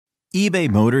eBay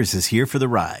Motors is here for the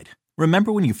ride.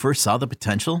 Remember when you first saw the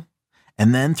potential?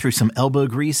 And then through some elbow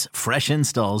grease, fresh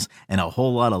installs, and a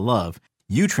whole lot of love,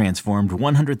 you transformed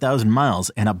 100,000 miles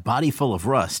and a body full of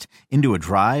rust into a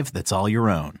drive that's all your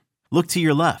own. Look to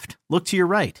your left. Look to your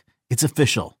right. It's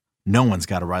official. No one's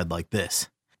got a ride like this.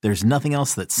 There's nothing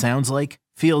else that sounds like,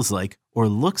 feels like, or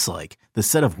looks like the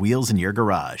set of wheels in your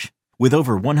garage. With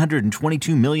over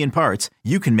 122 million parts,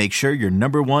 you can make sure your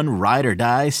number one ride or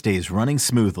die stays running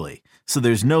smoothly. So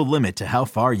there's no limit to how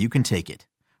far you can take it.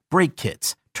 Brake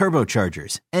kits,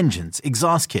 turbochargers, engines,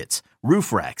 exhaust kits,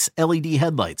 roof racks, LED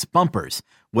headlights, bumpers,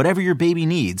 whatever your baby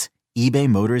needs, eBay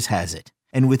Motors has it.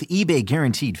 And with eBay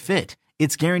Guaranteed Fit,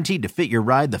 it's guaranteed to fit your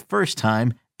ride the first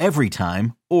time, every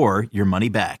time, or your money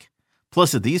back.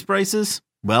 Plus at these prices,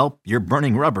 well, you're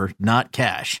burning rubber, not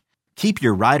cash. Keep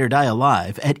your ride or die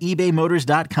alive at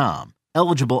ebaymotors.com.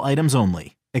 Eligible items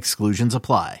only. Exclusions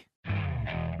apply.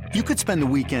 You could spend the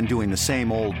weekend doing the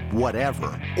same old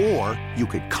whatever, or you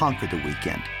could conquer the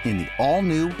weekend in the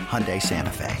all-new Hyundai Santa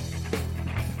Fe.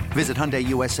 Visit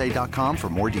HyundaiUSA.com for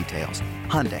more details.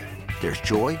 Hyundai, there's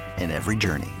joy in every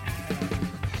journey.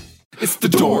 It's the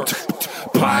Dork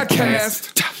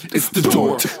Podcast. It's the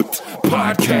Dork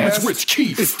Podcast. Rich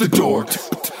Keefe. It's the Dork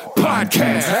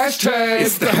Podcast. Hashtag.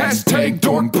 It's the hashtag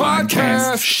Dork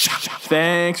Podcast.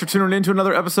 Thanks for tuning in to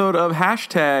another episode of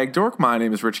Hashtag Dork. My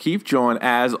name is Rich Keefe, joined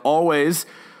as always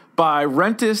by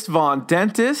Rentist Von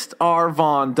Dentist, R.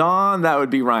 Von Don. That would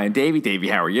be Ryan Davey. Davey,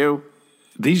 how are you?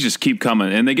 These just keep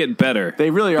coming, and they get better.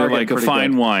 They really are. They're like a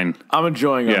fine wine. I'm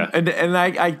enjoying them, Yeah. and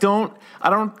I don't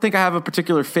think I have a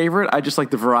particular favorite. I just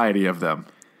like the variety of them.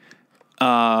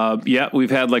 Yeah, we've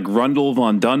had like Rundle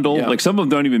Von Dundle. Yeah. Like some of them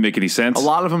don't even make any sense. A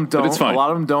lot of them don't. But it's fine. A lot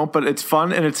of them don't, but it's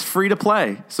fun and it's free to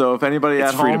play. So if anybody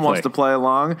It's at free to home wants play. to play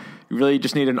along, you really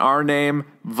just need an R name,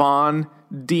 Von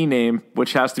D name,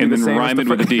 which has to be And the then same rhyme as it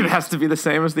with a D. It has to be the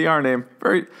same as the R name.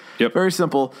 Very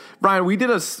simple. Ryan, we did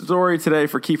a story today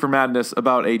for Kiefer Madness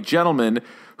about a gentleman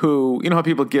who, you know how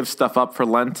people give stuff up for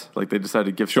Lent? Like they decided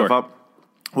to give Sure. stuff up?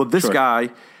 Well, this Sure. guy,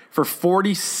 for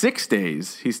 46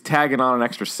 days, he's tagging on an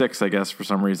extra 6, I guess, for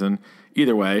some reason.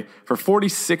 Either way, for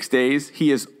 46 days, he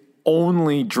is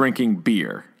only drinking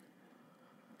beer.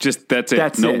 Just that's it.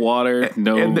 That's no it. water,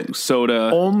 no And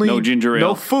soda, only no ginger ale.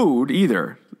 no food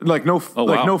either. Like no,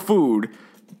 wow. no food.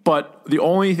 But the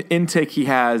only intake he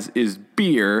has is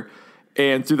beer.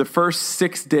 And through the first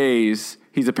 6 days,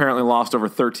 he's apparently lost over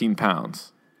 13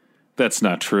 pounds. That's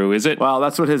not true, is it? Well,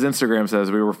 that's what his Instagram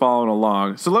says. We were following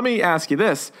along. So let me ask you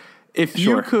this: if you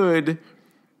Sure. could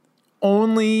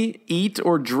only eat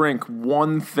or drink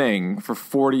one thing for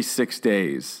 46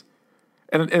 days,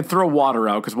 and throw water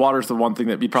out, because water is the one thing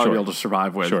that you'd probably Sure. be able to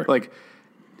survive with. Sure. Like,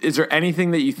 is there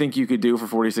anything that you think you could do for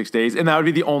 46 days? And that would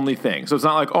be the only thing. So it's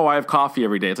not like, oh, I have coffee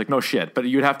every day. It's like, no shit. But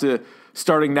you'd have to,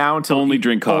 starting now until... Only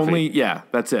drink coffee. Yeah,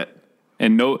 that's it.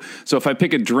 And no. So if I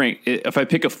pick a drink, if I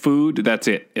pick a food, that's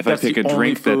it. If That's I pick the a only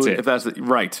drink, food, that's it. If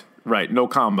that's right. No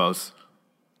combos.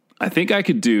 I think I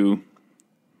could do.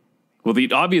 Well,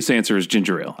 the obvious answer is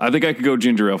ginger ale. I think I could go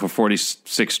ginger ale for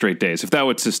 46 straight days if that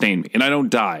would sustain me, and I don't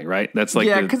die. Right? That's like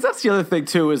Yeah, because that's the other thing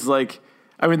too. Is like,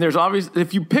 I mean, there's obvious.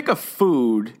 If you pick a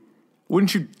food,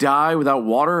 wouldn't you die without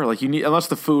water? Like you need, unless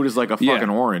the food is like a fucking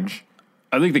orange.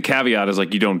 I think the caveat is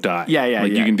like you don't die. Yeah.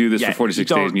 Like you can do this Yeah, for 46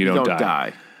 days and you don't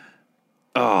die.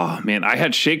 Oh man, I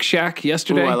had Shake Shack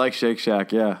yesterday. Ooh, I like Shake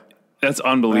Shack. Yeah, That's that's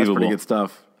unbelievable. pretty good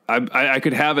stuff. I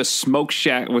could have a Smoke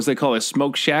Shack. What's they call it? A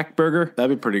Smoke Shack burger.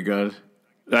 That'd be pretty good.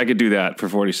 I could do that for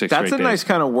 46 That's straight a days. nice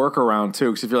kind of workaround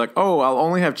too, because if you're like, oh, I'll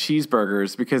only have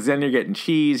cheeseburgers, because then you're getting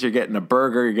cheese, you're getting a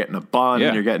burger, you're getting a bun,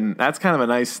 Yeah. you're getting, that's kind of a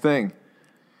nice thing.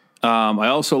 I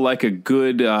also like a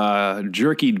good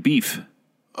jerkied beef.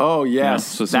 Oh yes,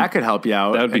 so some- that could help you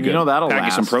out. that would be And good. You know that'll Pack you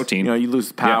last. some protein. You know, you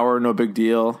lose power, no big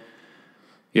deal.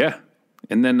 Yeah.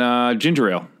 And then ginger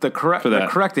ale. The correct for that. the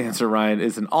correct answer, Ryan,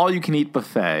 is an all-you-can-eat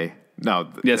buffet. No,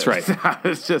 That's right.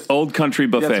 It's just Old Country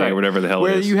Buffet that's right. or whatever the hell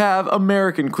where it is. you have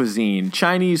American cuisine,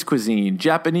 Chinese cuisine,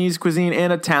 Japanese cuisine,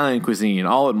 and Italian cuisine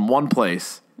all in one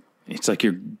place. It's like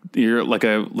you're like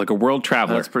a world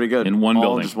traveler. That's pretty good. In one all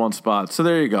building. in just one spot. So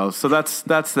there you go. So that's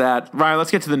that. Ryan,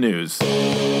 let's get to the news.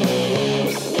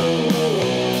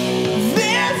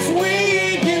 This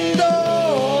week in Dork.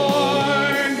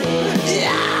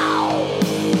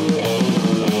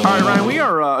 All right, Ryan, we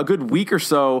are a good week or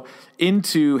so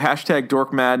into hashtag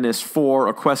Dork Madness for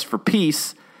A Quest for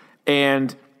Peace,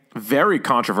 and very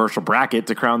controversial bracket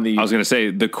to crown the... I was going to say,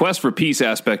 the quest for peace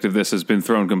aspect of this has been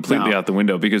thrown completely No. out the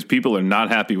window because people are not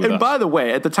happy with And us. by the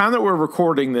way, at the time that we're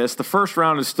recording this, the first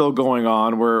round is still going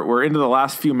on. We're into the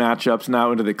last few matchups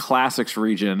now into the Classics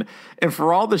region. And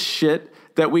for all the shit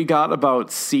that we got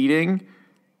about seeding,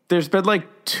 there's been like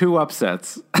 2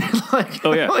 upsets. Like,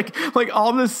 Oh, yeah. like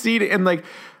all this seeding, and like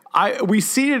we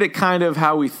seeded it kind of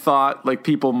how we thought like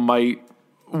people might,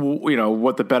 you know,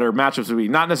 what the better matchups would be.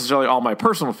 Not necessarily all my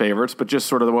personal favorites, but just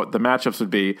sort of what the matchups would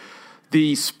be.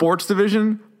 The sports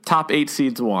division, top 8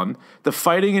 seeds won. The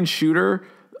fighting and shooter,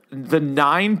 the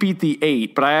 9 beat the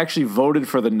 8, but I actually voted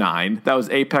for the 9. That was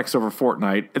Apex over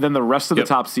Fortnite. And then the rest of the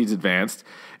top seeds advanced.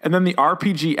 And then the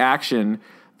RPG action,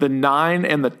 the 9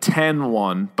 and the 10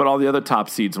 won, but all the other top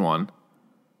seeds won.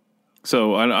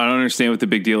 So I don't understand what the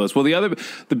big deal is. Well,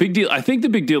 the big deal, I think the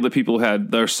big deal that people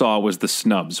had or saw was the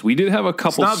snubs. We did have a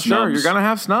couple snubs. Sure, you're gonna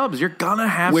have snubs. You're gonna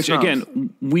have which snubs.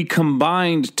 Again, we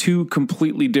combined 2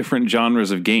 completely different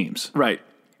genres of games. Right.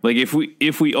 Like if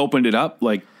we opened it up,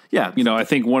 like yeah, you know, I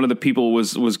think one of the people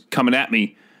was coming at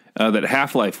me that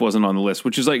Half-Life wasn't on the list,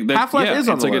 which is like that, Half-Life is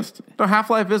on the list. No,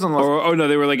 Half-Life is on the list. Oh no,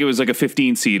 they were like it was like a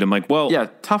 15 seed. I'm like, well, yeah,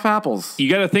 tough apples. You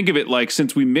got to think of it like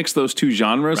since we mixed those 2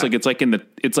 genres, right. like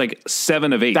it's like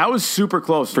 7 of 8. That was super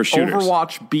close for shooters.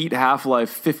 Overwatch beat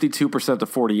Half-Life 52% to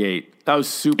 48. That was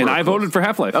super. And close. I voted for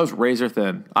Half-Life. That was razor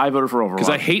thin. I voted for Overwatch because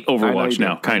I hate Overwatch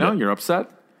now. Kind of. You're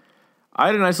upset. I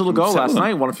had a nice little go last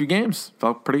night. Won a few games.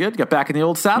 Felt pretty good. Got back in the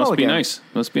old saddle again.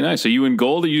 Must be nice. Are you in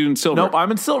gold or are you in silver? Nope, I'm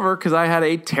in silver because I had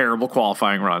a terrible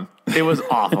qualifying run. It was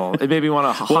awful. It made me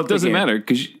want to. Well, it doesn't matter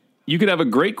because you could have a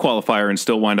great qualifier and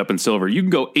still wind up in silver. You can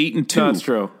go 8-2. No, that's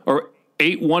true. Or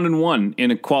 8-1-1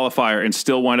 in a qualifier and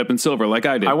still wind up in silver, like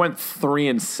I did. I went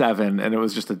 3-7, and it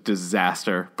was just a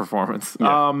disaster performance.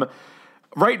 Yeah.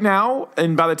 Right now,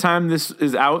 and by the time this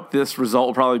is out, this result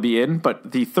will probably be in,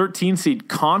 but the 13 seed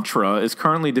Contra is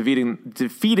currently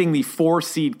defeating the 4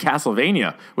 seed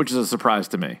Castlevania, which is a surprise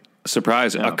to me.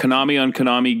 Surprise. A Konami on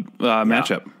Konami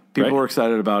matchup. People were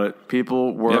excited about it.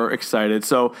 People were excited.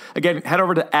 So, again, head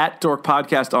over to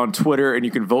 @DorkPodcast on Twitter, and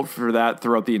you can vote for that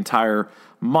throughout the entire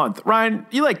month. Ryan,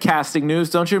 you like casting news,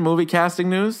 don't you? Movie casting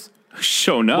news?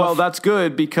 Sure enough. Well, that's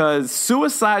good because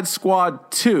Suicide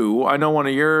Squad 2, I know one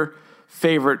of your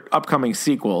favorite upcoming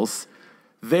sequels,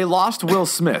 they lost Will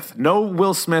Smith. No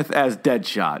Will Smith as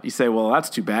Deadshot. You say, well, that's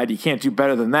too bad. You can't do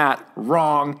better than that.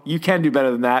 Wrong. You can do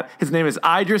better than that. His name is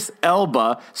Idris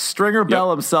Elba. Stringer Bell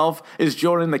himself is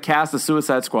joining the cast of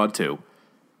Suicide Squad 2.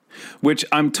 Which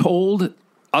I'm told,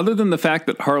 other than the fact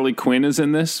that Harley Quinn is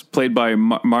in this, played by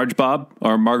Margot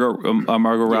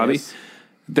Robbie,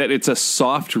 that it's a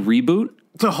soft reboot.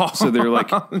 So they're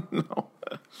like... No.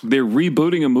 They're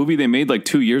rebooting a movie they made like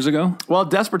 2 years ago? Well,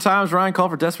 Desperate Times, Ryan called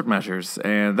for desperate measures,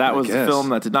 and that was a film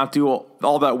that did not do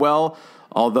all that well,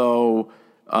 although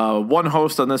one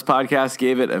host on this podcast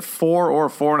gave it a 4 or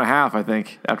 4.5, I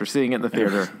think, after seeing it in the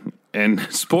theater. And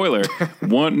spoiler,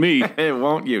 want me. It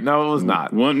won't you. No, it was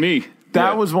not. Want me.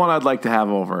 That was one I'd like to have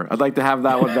over. I'd like to have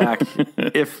that one back.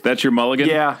 If that's your mulligan?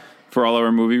 Yeah. For all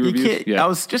our movie reviews?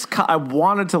 Yeah. I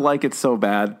wanted to like it so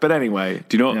bad. But anyway.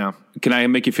 Do you know, can I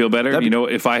make you feel better? You know,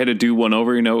 if I had to do one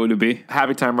over, you know what it would be?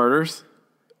 Happy Time Murders?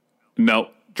 No.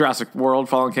 Jurassic World,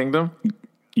 Fallen Kingdom?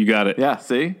 You got it. Yeah,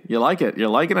 see? You like it. You're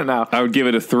liking it now. I would give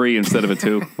it a 3 instead of a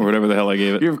 2 or whatever the hell I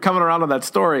gave it. You're coming around on that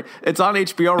story. It's on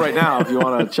HBO right now if you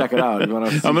want to check it out. I'm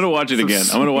going to watch it again.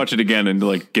 I'm going to watch it again and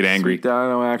like get angry.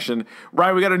 Dino action.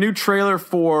 Right, we got a new trailer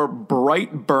for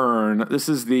Brightburn. This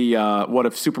is the what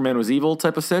if Superman was evil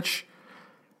type of sitch.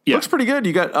 Yeah. Looks pretty good.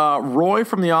 You got Roy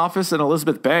from The Office and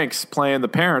Elizabeth Banks playing the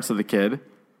parents of the kid.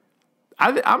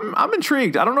 I'm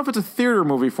intrigued. I don't know if it's a theater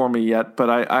movie for me yet, but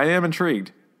I am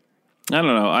intrigued. I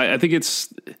don't know. I think this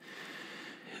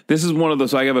is one of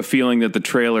those, I have a feeling that the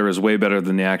trailer is way better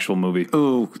than the actual movie.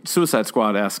 Ooh, Suicide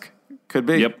Squad-esque. Could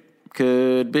be. Yep.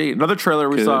 Could be. Another trailer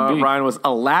we saw, Ryan, was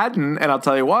Aladdin, and I'll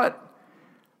tell you what,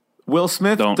 Will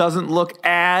Smith doesn't look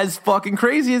as fucking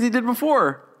crazy as he did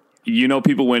before. You know,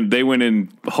 people went in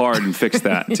hard and fixed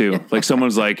that, too. Like,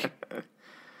 someone's like...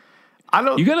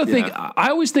 You got to think... I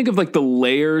always think of, like, the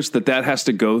layers that has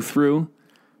to go through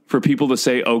for people to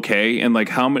say okay, and like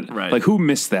how many, like who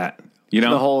missed that? You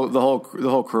know, the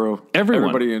whole crew,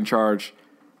 everybody in charge.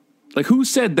 Like who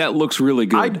said that looks really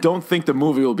good? I don't think the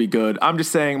movie will be good. I'm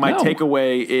just saying my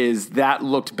takeaway is that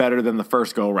looked better than the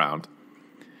first go round.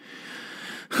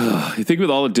 You think with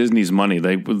all of Disney's money,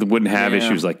 they wouldn't have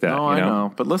issues like that. No, I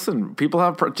know. But listen, people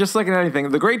have just like in anything.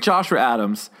 The great Joshua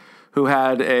Adams, who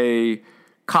had a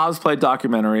cosplay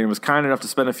documentary and was kind enough to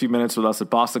spend a few minutes with us at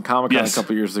Boston Comic Con a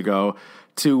couple years ago,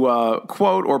 to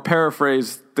quote or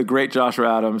paraphrase the great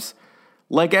Joshua Adams,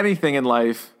 like anything in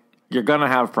life, you're going to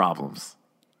have problems.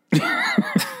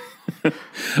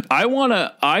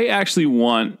 I actually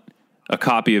want a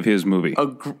copy of his movie.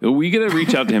 We got to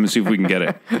reach out to him and see if we can get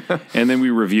it. And then we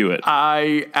review it.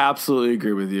 I absolutely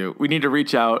agree with you. We need to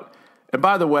reach out And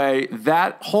by the way,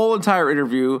 that whole entire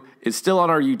interview is still on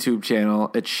our YouTube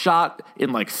channel. It's shot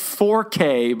in like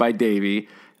 4K by Davey.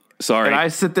 Sorry. And I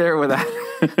sit there with that.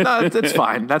 No, it's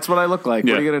fine. That's what I look like.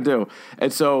 Yeah. What are you going to do?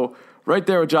 And so right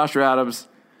there with Joshua Adams,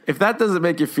 if that doesn't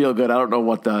make you feel good, I don't know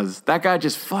what does. That guy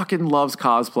just fucking loves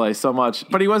cosplay so much.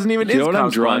 But he wasn't even in cosplay. You know what I'm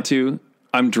drawn to?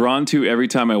 I'm drawn to every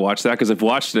time I watch that because I've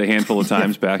watched it a handful of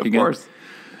times back again. Of course.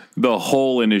 The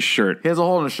hole in his shirt. He has a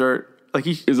hole in his shirt. Like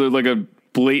is like a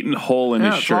blatant hole in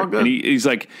his shirt. And he's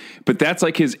like, but that's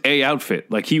like his A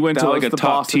outfit. Like he went to like a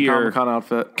top tier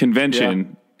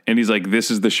convention and he's like,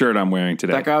 this is the shirt I'm wearing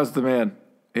today. That guy was the man.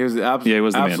 He was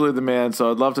absolutely the man.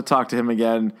 So I'd love to talk to him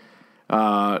again.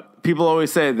 People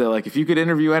always say that, like, if you could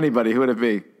interview anybody, who would it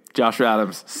be? Joshua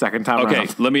Adams, second time around.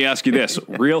 Okay, let me ask you this.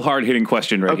 Real hard-hitting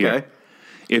question here.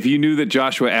 If you knew that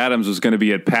Joshua Adams was going to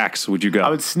be at PAX, would you go? I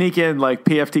would sneak in, like,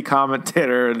 PFT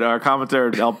commentator and our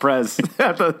commentator, El Prez,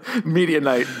 at the media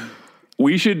night.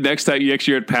 We should, next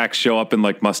year at PAX, show up in,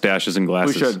 like, mustaches and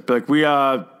glasses. We should. Like, we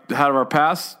had our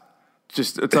pass.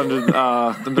 Just it's under the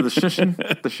shishin.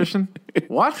 The shishin?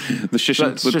 What? The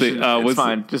shishin. It's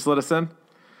fine. Just let us in.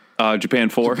 Japan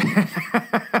 4.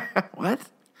 What?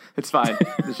 It's fine.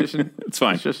 The shishin. It's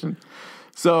fine. The shishin.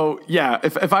 So yeah,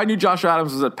 if I knew Joshua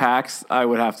Adams was at PAX, I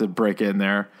would have to break in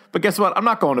there. But guess what? I'm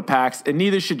not going to PAX, and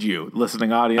neither should you,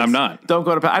 listening audience. I'm not. Don't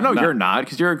go to PAX. I know you're not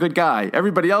because you're a good guy.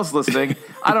 Everybody else listening,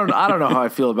 I don't know how I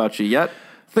feel about you yet.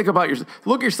 Think about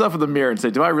look yourself in the mirror and say,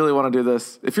 do I really want to do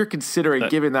this? If you're considering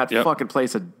giving that fucking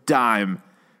place a dime,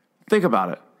 think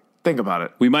about it. Think about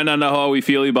it. We might not know how we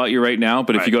feel about you right now,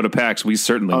 but if you go to PAX, we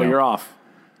certainly know. Oh, you're off.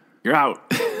 You're out.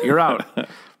 You're out.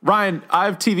 Ryan, I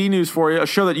have TV news for you, a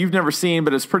show that you've never seen,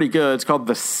 but it's pretty good. It's called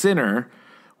The Sinner.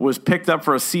 Was picked up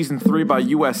for a season 3 by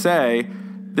USA.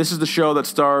 This is the show that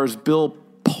stars Bill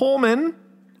Pullman.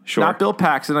 Sure. Not Bill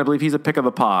Paxton. I believe he's a pick of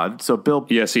the pod. So Bill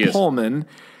Pullman.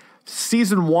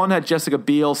 Season 1 had Jessica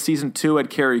Biel. Season 2 had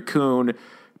Carrie Coon.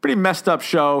 Pretty messed up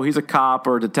show. He's a cop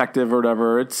or a detective or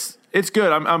whatever. It's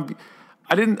good.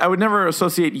 I would never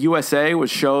associate USA with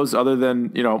shows other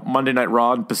than, Monday Night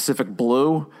Raw and Pacific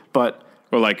Blue, but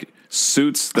or like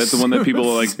Suits. That's the one that people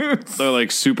are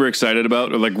like super excited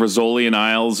about, or like Rizzoli and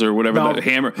Isles or whatever. No, the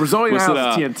Hammer. Rizzoli and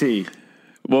Isles is TNT.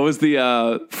 What was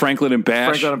the Franklin and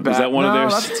Bash? Was that one of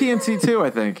theirs? No, that's TNT too. I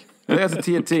think that's a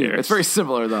TNT. It's very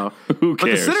similar though. Who cares?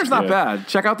 But The Sinner's not bad.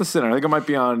 Check out The Sinner. I think it might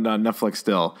be on Netflix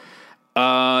still.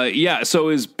 Yeah. So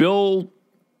is Bill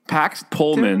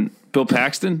Pullman? Bill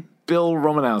Paxton? Bill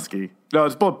Romanowski. No,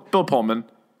 it's Bill Pullman.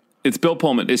 It's Bill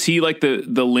Pullman. Is he like the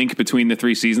link between the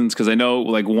 3 seasons? Because I know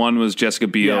like one was Jessica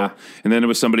Biel, and then it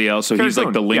was somebody else. So he's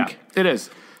like the link. Yeah, it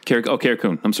is. Carrie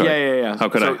Coon. I'm sorry. Yeah. How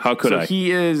could I?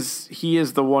 He is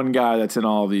the one guy that's in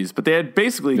all of these, but they had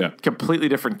basically completely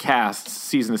different casts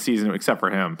season to season, except for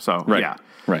him. So right.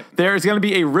 There's going to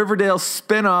be a Riverdale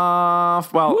spinoff.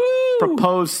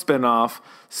 Proposed spinoff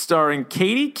starring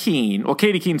Katie Keene. Well,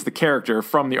 Katie Keene's the character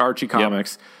from the Archie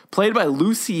comics, played by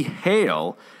Lucy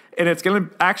Hale. And it's going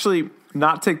to actually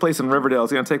not take place in Riverdale.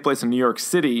 It's going to take place in New York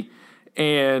City.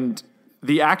 And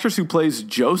the actress who plays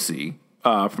Josie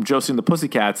from Josie and the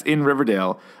Pussycats in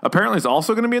Riverdale apparently is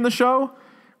also going to be in the show,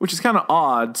 which is kind of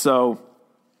odd. So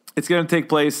it's going to take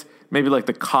place maybe like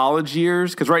the college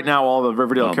years, because right now all the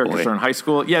Riverdale characters are in high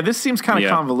school. Yeah, this seems kind of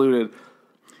convoluted.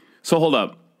 So hold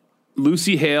up.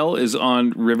 Lucy Hale is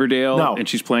on Riverdale, and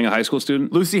she's playing a high school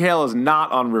student? Lucy Hale is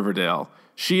not on Riverdale.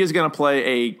 She is going to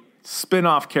play a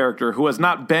spin-off character who has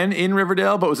not been in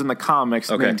Riverdale but was in the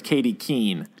comics named Katie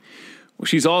Keene. Well,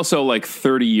 she's also like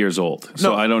 30 years old,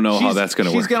 so I don't know how that's going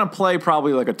to work. She's going to play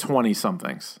probably like a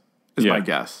 20-somethings is my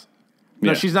guess.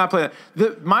 No, she's not playing.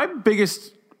 My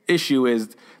biggest issue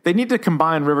is they need to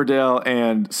combine Riverdale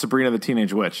and Sabrina the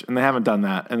Teenage Witch, and they haven't done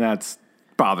that, and that's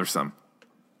bothersome.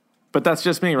 But that's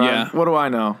just me, Ryan. What do I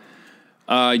know?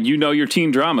 You know your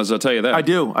teen dramas, I'll tell you that. I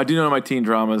do know my teen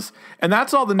dramas. And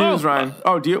that's all the news, Ryan.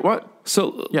 Do you? What?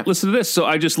 So listen to this. So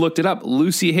I just looked it up.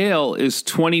 Lucy Hale is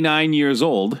 29 years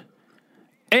old,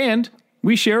 and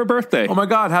we share a birthday. Oh, my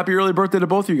God. Happy early birthday to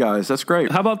both of you guys. That's great.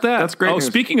 How about that? That's great news.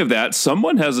 Speaking of that,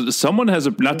 someone has a,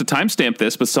 not to timestamp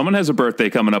this, but someone has a birthday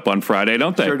coming up on Friday,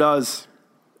 don't they? Sure does.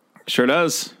 Sure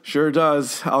does. Sure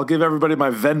does. I'll give everybody my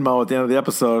Venmo at the end of the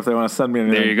episode if they want to send me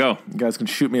anything. There you go. You guys can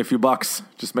shoot me a few bucks.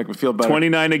 Just make me feel better.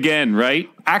 29 again, right?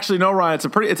 Actually, no, Ryan.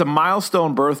 It's a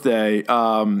milestone birthday.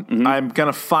 I'm going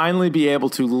to finally be able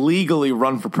to legally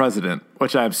run for president,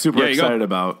 which I'm super excited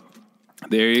about.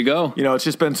 There you go. It's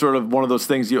just been sort of one of those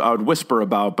things I would whisper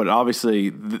about, but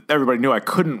obviously everybody knew I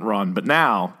couldn't run. But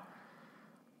now,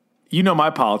 You know my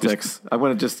politics. I'm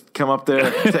going to just come up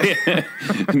there.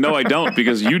 No, I don't,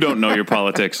 because you don't know your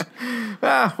politics.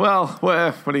 Well, what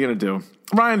are you going to do?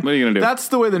 Ryan, what are you going to do? That's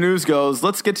the way the news goes.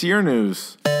 Let's get to your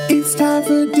news. It's time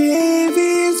for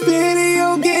Davey's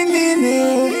Video Game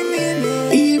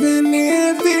Minute. Even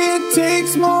if it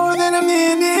takes more than a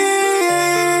minute.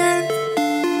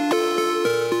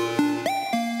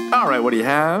 All right, what do you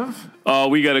have? Oh,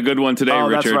 we got a good one today,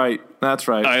 Richard. That's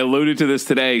right. I alluded to this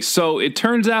today. So it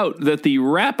turns out that the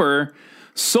rapper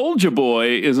Soulja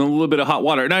Boy is in a little bit of hot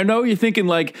water. And I know you're thinking,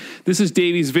 like, this is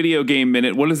Davey's Video Game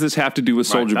Minute. What does this have to do with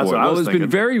Soulja Boy? Well,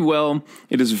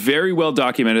 it is very well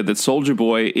documented that Soulja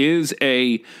Boy is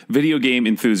a video game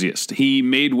enthusiast. He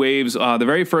made waves. The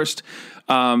very first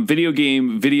video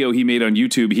game video he made on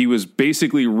YouTube, he was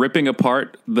basically ripping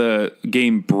apart the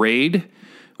game Braid,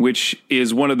 which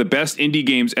is one of the best indie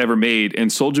games ever made,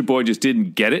 and Soulja Boy just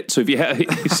didn't get it. So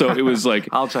it was like,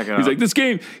 I'll check it out. He's like,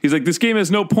 this game has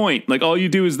no point. Like, all you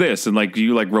do is this, and like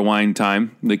you like rewind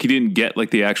time. Like, he didn't get like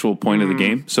the actual point of the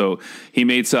game. So he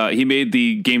made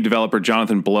the game developer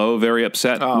Jonathan Blow very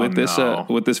upset with this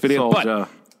video. Soulja.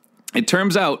 But it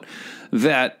turns out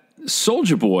that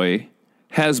Soulja Boy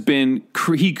has been.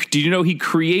 Did you know he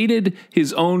created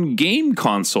his own game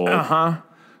console?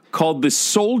 Called the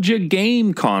Soulja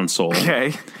Game Console.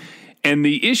 Okay. And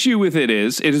the issue with it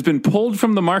is it has been pulled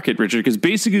from the market, Richard, because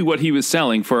basically what he was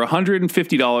selling for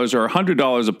 $150 or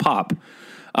 $100 a pop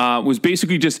was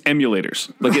basically just emulators.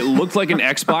 Like, it looked like an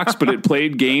Xbox, but it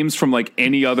played games from like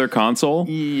any other console.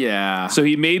 Yeah. So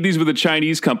he made these with a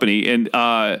Chinese company, and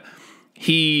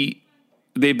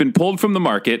they've been pulled from the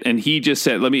market, and he just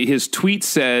said, his tweet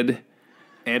said,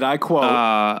 and I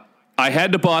quote, I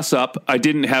had to boss up. I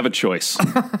didn't have a choice.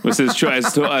 Was his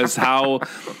choice as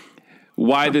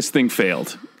why this thing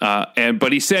failed.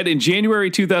 But he said in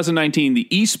January 2019, the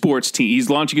esports team, he's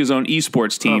launching his own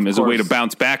esports team as a way to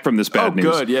bounce back from this bad news.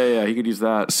 Good. Yeah, he could use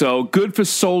that. So good for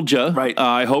Soulja. Right.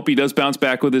 I hope he does bounce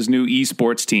back with his new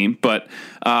esports team. But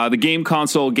the game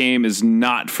console game is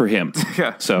not for him.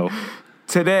 Yeah. So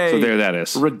there that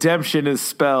is. Redemption is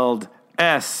spelled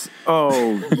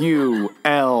SOULJA.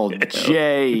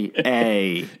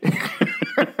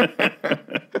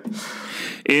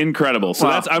 Incredible. So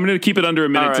I'm going to keep it under a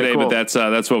minute today, cool. But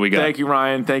that's what we got. Thank you,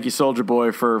 Ryan. Thank you, Soulja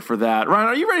Boy, for that. Ryan,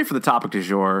 are you ready for the topic du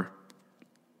jour?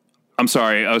 I'm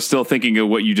sorry. I was still thinking of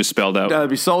what you just spelled out. That'd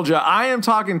be Soulja. I am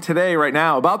talking today, right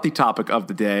now, about the topic of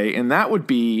the day, and that would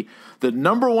be the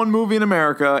 #1 movie in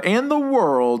America and the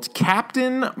world,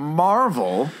 Captain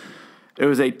Marvel. It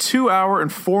was a 2-hour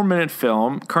and 4-minute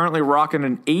film, currently rocking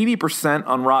an 80%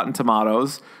 on Rotten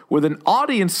Tomatoes, with an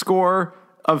audience score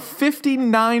of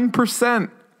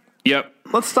 59%. Yep.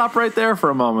 Let's stop right there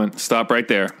for a moment. Stop right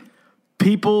there.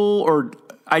 People, or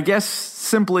I guess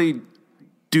simply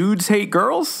dudes hate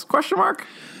girls? ?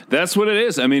 That's what it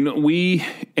is. I mean,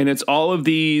 and it's all of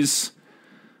these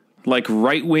like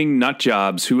right-wing nut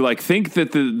jobs who like think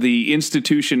that the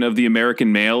institution of the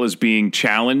American male is being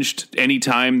challenged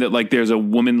anytime that like there's a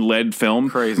woman-led film.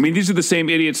 Crazy. I mean, these are the same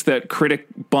idiots that critic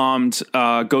bombed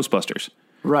Ghostbusters.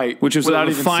 Right. Which is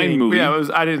a fine movie. Yeah,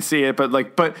 I didn't see it, but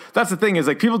that's the thing is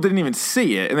like people didn't even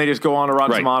see it and they just go on to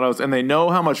Rotten Tomatoes and they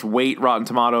know how much weight Rotten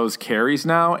Tomatoes carries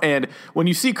now. And when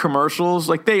you see commercials,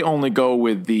 like they only go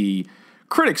with the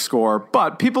critic score,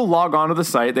 but people log on to the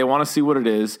site, they want to see what it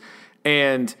is.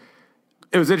 And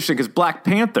it was interesting because Black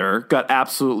Panther got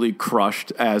absolutely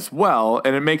crushed as well,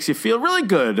 and it makes you feel really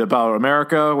good about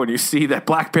America when you see that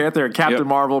Black Panther and Captain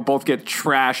Marvel both get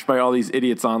trashed by all these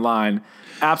idiots online.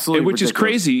 Absolutely Which ridiculous. Is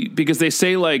crazy because they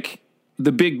say, like,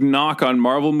 the big knock on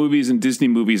Marvel movies and Disney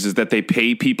movies is that they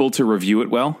pay people to review it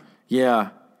well.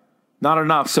 Yeah. Not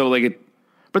enough. So, like,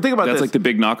 but think about that's this. like the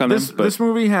big knock on this. them. But this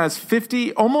movie has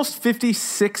almost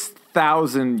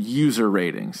 56,000 user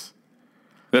ratings.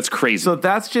 That's crazy. So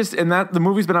that's just, and that the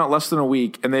movie's been out less than a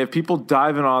week, and they have people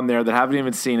diving on there that haven't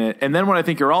even seen it. And then what I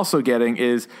think you're also getting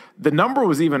is the number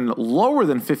was even lower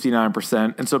than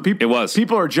 59%, and so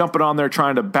people are jumping on there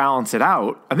trying to balance it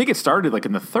out. I think it started like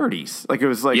in the 30s, like it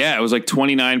was like it was like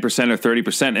 29% or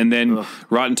 30%, and then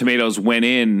Rotten Tomatoes went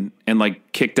in and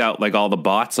like kicked out like all the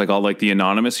bots, like all like the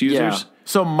anonymous users. Yeah.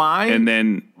 So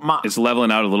it's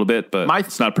leveling out a little bit, but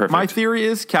it's not perfect. My theory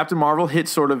is Captain Marvel hit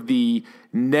sort of the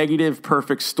negative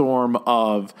perfect storm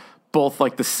of both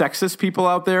like the sexist people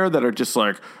out there that are just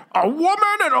like a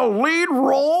woman in a lead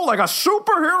role, like a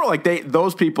superhero, like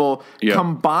those people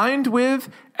combined with,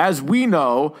 as we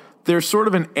know, there's sort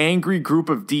of an angry group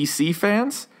of DC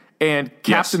fans. And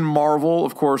Captain Marvel,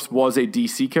 of course, was a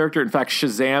DC character. In fact,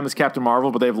 Shazam is Captain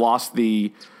Marvel, but they've lost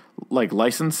the like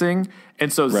licensing.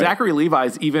 And so Zachary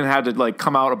Levi's even had to like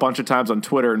come out a bunch of times on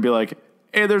Twitter and be like,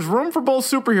 and there's room for both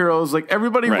superheroes. Like,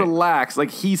 everybody relax.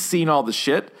 Like, he's seen all the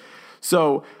shit.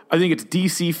 So I think it's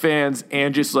DC fans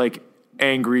and just like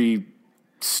angry,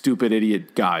 stupid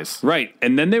idiot guys. Right.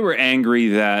 And then they were angry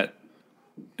that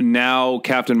now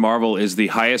Captain Marvel is the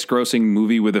highest grossing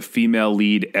movie with a female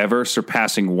lead ever,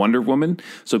 surpassing Wonder Woman.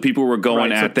 So people were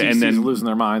going at the, DC's and then losing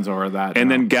their minds over that. And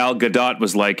then Gal Gadot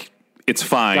was like, it's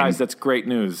fine. Guys, that's great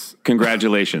news.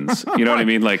 Congratulations. You know what I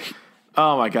mean? Like,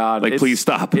 oh my God. Like, please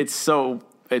stop. It's so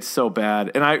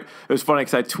bad. And it was funny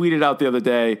because I tweeted out the other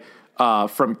day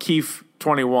from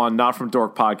Keef21, not from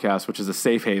Dork Podcast, which is a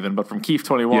safe haven, but from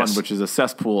Keef21, which is a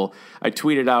cesspool. I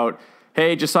tweeted out,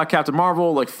 hey, just saw Captain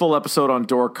Marvel, like full episode on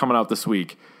Dork coming out this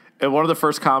week. And one of the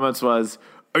first comments was,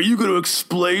 are you going to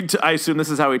explain to, I assume this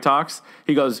is how he talks.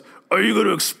 He goes, are you going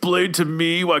to explain to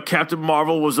me why Captain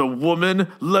Marvel was a woman?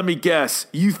 Let me guess.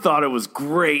 You thought it was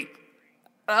great.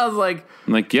 I was like,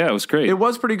 yeah, it was great. It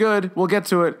was pretty good. We'll get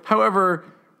to it. However,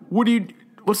 you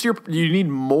need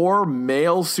more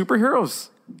male superheroes?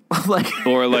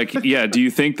 Do you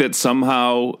think that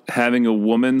somehow having a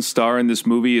woman star in this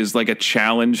movie is like a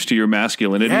challenge to your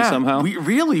masculinity somehow?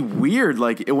 Really weird.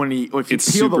 Like if you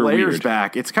peel the layers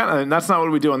back, it's kind of, and that's not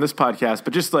what we do on this podcast,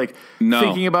 but just like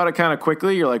thinking about it kind of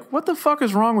quickly, you're like, what the fuck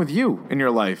is wrong with you in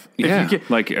your life?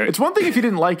 It's one thing if you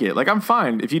didn't like it. Like, I'm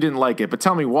fine if you didn't like it, but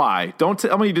tell me why. Don't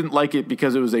tell me you didn't like it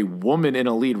because it was a woman in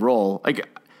a lead role. Like,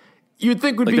 you'd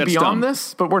think we'd be beyond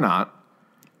this, but we're not.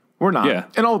 We're not. Yeah.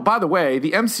 And by the way,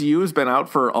 the MCU has been out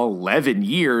for 11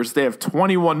 years. They have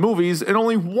 21 movies, and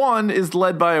only one is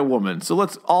led by a woman. So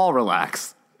let's all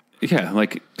relax. Yeah,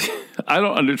 like, I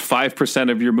don't under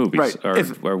 5% of your movies are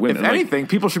women. If anything,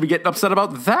 people should be getting upset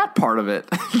about that part of it.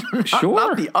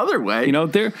 Not the other way. You know,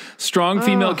 they're strong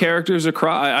female characters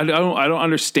across. I don't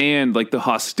understand, like, the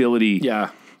hostility. Yeah.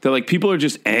 They're like, people are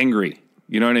just angry.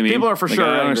 You know what I mean? People are for sure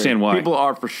angry. I don't understand why. People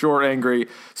are for sure angry,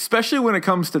 especially when it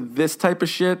comes to this type of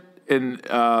shit and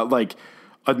like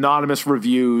anonymous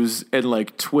reviews and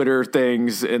like Twitter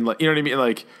things and like, you know what I mean?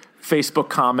 Like Facebook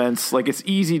comments. Like, it's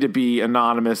easy to be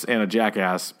anonymous and a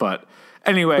jackass, but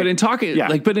anyway. But in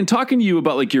talking to you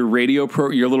about like your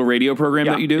little radio program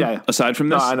that you do, aside from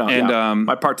this, I know, and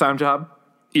my part-time job,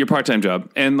 your part-time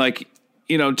job, and like,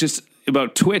 you know, just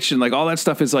about Twitch and like all that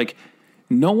stuff is like,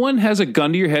 no one has a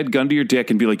gun to your head, gun to your dick,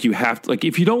 and be like, you have to, like,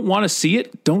 if you don't want to see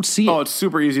it, don't see it. Oh, it's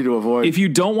super easy to avoid. If you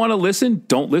don't want to listen,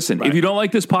 don't listen. Right. If you don't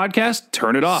like this podcast,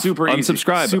 turn it off. Super easy.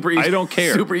 Unsubscribe. Super easy. I don't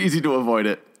care. Super easy to avoid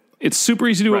it. It's super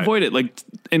easy to avoid it. Like,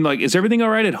 and like, is everything all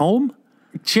right at home?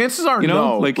 Chances are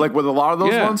no. Like with a lot of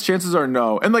those ones, chances are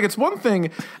no. And like, it's one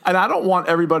thing, and I don't want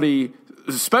everybody,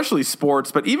 especially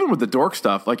sports, but even with the dork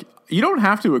stuff, like, you don't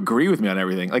have to agree with me on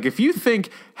everything. Like, if you think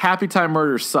Happy Time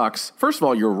Murder sucks, first of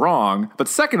all, you're wrong. But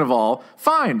second of all,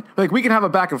 fine. Like, we can have a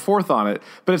back and forth on it.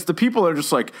 But it's the people that are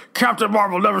just like, Captain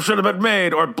Marvel never should have been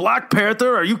made, or Black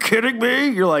Panther, are you kidding me?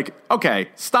 You're like, okay,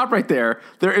 stop right there.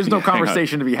 There is no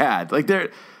conversation to be had. Like,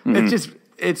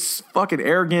 it's fucking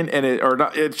arrogant, and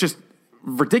it's just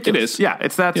ridiculous. It is. Yeah,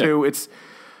 it's that too. It's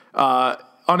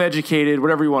uneducated,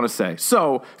 whatever you want to say.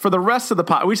 So for the rest of the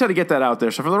podcast, we just had to get that out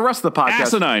there. So for the rest of the podcast,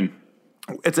 asinine.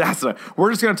 It's asinine.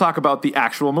 We're just going to talk about the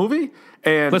actual movie,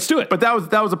 and let's do it. But that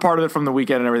was a part of it from the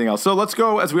weekend and everything else. So let's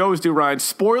go, as we always do, Ryan.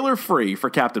 Spoiler free for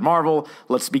Captain Marvel.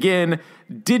 Let's begin.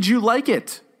 Did you like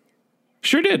it?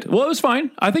 Sure did. Well, it was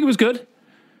fine. I think it was good.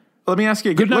 Let me ask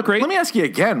you again. Good, not great. Let me ask you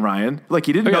again, Ryan. Like,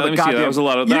 you didn't know the goddamn. That was a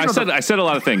lot of. I said a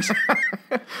lot of things.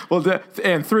 Well,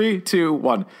 and 3, 2,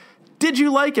 1. Did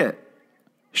you like it?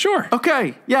 Sure.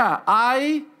 Okay. Yeah.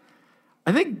 I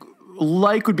think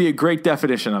like would be a great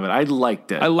definition of it. I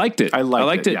liked it. I liked it.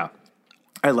 Yeah.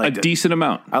 I liked it. A decent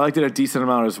amount. I liked it a decent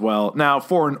amount as well. Now,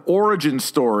 for an origin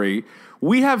story,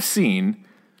 we have seen,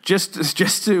 just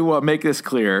to make this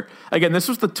clear, again, this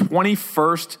was the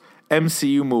 21st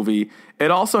MCU movie.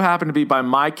 It also happened to be, by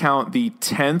my count, the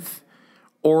 10th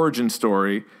origin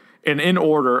story. And in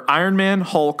order, Iron Man,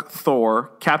 Hulk,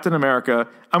 Thor, Captain America.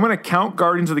 I'm going to count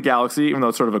Guardians of the Galaxy, even though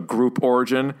it's sort of a group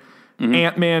origin. Mm-hmm.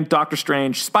 Ant-Man, Doctor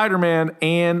Strange, Spider-Man,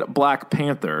 and Black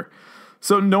Panther.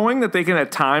 So knowing that they can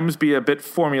at times be a bit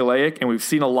formulaic, and we've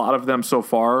seen a lot of them so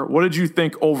far, what did you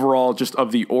think overall just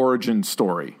of the origin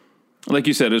story? Like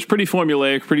you said, it was pretty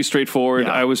formulaic, pretty straightforward.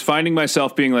 Yeah. I was finding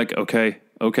myself being like, okay.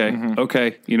 You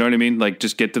know what I mean? Like,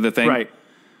 just get to the thing. Right.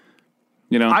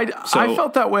 You know? I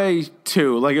felt that way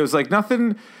too. Like, it was like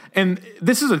nothing. And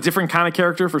this is a different kind of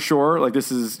character for sure. Like,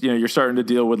 this is, you're starting to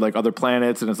deal with like other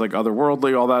planets, and it's like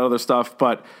otherworldly, all that other stuff.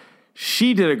 But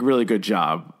she did a really good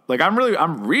job. Like, I'm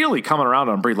really coming around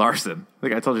on Brie Larson. I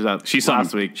think I told you that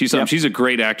last week. She's a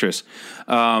great actress.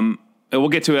 we'll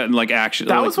get to it in like action,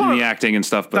 that was in the acting and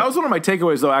stuff. But that was one of my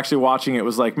takeaways, though. Actually, watching it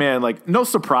was like, man, like no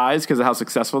surprise because of how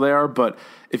successful they are. But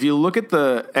if you look at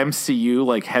the MCU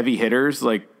like heavy hitters,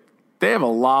 like they have a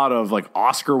lot of like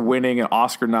Oscar winning and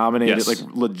Oscar nominated like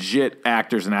legit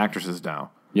actors and actresses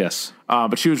now. Yes,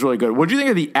 but she was really good. What do you think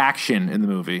of the action in the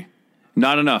movie?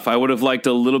 Not enough. I would have liked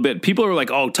a little bit. People are like,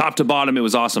 "Oh, top to bottom, it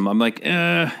was awesome." I'm like,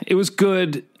 it was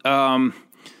good.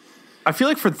 I feel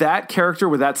like for that character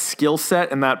with that skill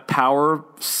set and that power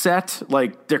set,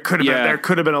 like there could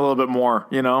have been a little bit more.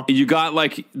 You know, you got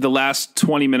like the last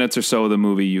 20 minutes or so of the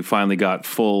movie, you finally got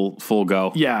full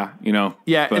go. Yeah, you know.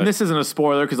 Yeah, and this isn't a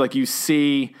spoiler because like you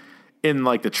see in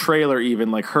like the trailer,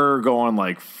 even like her going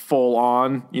like full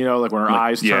on. You know, like when her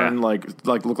eyes turn like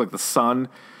look like the sun.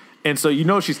 And so you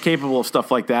know she's capable of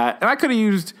stuff like that. And I could have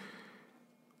used,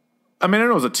 I mean, I know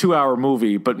it was a 2-hour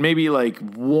movie, but maybe like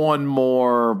one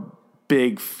more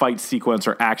big fight sequence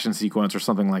or action sequence or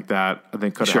something like that, I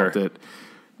think could have helped it.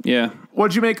 Yeah.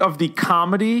 What'd you make of the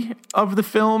comedy of the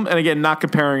film? And again, not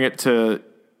comparing it to,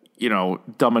 you know,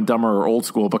 Dumb and Dumber or Old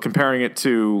School, but comparing it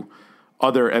to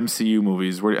other MCU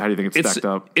movies. How do you think it's stacked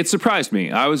up? It surprised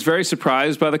me. I was very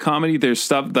surprised by the comedy. There's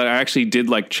stuff that I actually did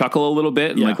like chuckle a little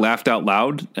bit and like laughed out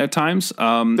loud at times.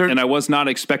 And I was not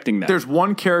expecting that. There's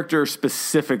one character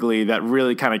specifically that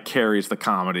really kind of carries the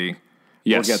comedy.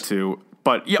 Yes. We'll get to.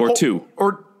 But yeah, or two.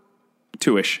 Or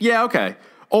two-ish. Yeah, okay.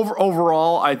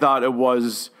 Overall, I thought it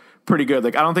was pretty good.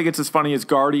 Like I don't think it's as funny as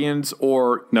Guardians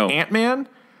or Ant-Man,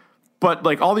 but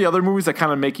like all the other movies that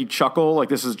kind of make you chuckle, like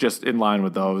this is just in line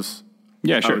with those.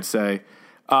 Yeah, sure. I would say.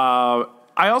 I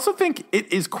also think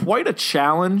it is quite a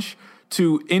challenge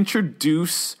to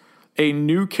introduce a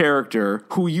new character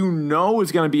who you know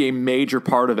is going to be a major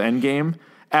part of Endgame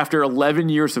after 11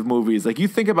 years of movies. Like you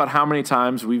think about how many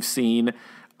times we've seen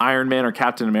Iron Man or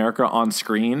Captain America on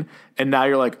screen, and now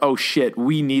you're like, oh shit,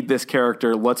 we need this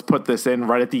character. Let's put this in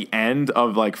right at the end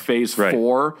of like phase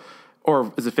 4.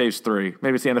 Or is it phase 3?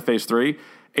 Maybe it's the end of phase 3.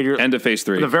 End of phase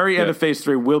 3. The very end of phase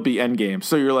 3 will be Endgame.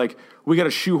 So you're like, we got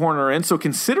to shoehorn her in. So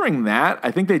considering that,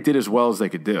 I think they did as well as they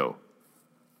could do.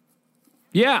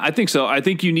 Yeah, I think so. I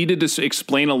think you needed to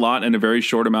explain a lot in a very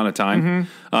short amount of time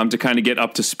to kind of get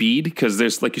up to speed because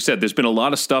there's, like you said, there's been a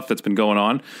lot of stuff that's been going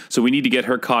on. So we need to get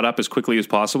her caught up as quickly as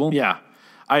possible. Yeah.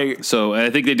 So I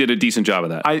think they did a decent job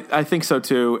of that. I think so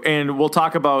too. And we'll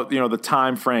talk about, you know, the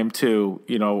time frame too,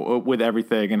 you know, with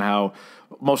everything and how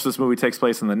most of this movie takes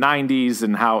place in the 90s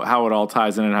and how it all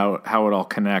ties in and how it all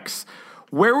connects.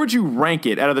 Where would you rank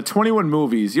it out of the 21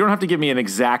 movies? You don't have to give me an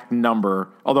exact number,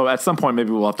 although at some point maybe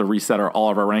we'll have to reset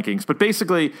all of our rankings. But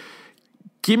basically,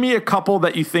 give me a couple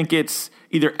that you think it's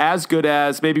either as good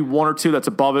as, maybe one or two that's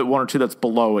above it, one or two that's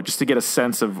below it, just to get a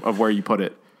sense of where you put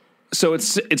it. So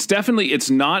it's definitely, it's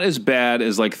not as bad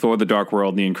as like Thor: The Dark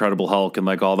World and The Incredible Hulk and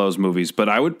like all those movies, but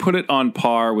I would put it on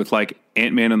par with like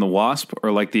Ant-Man and the Wasp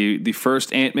or like the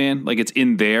first Ant-Man. Like it's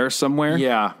in there somewhere.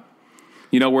 Yeah.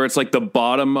 You know, where it's like the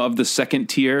bottom of the second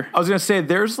tier. I was going to say,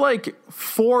 there's like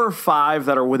 4 or 5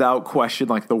 that are without question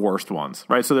like the worst ones,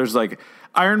 right? So there's like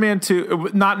Iron Man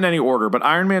 2, not in any order, but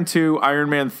Iron Man 2, Iron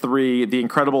Man 3, The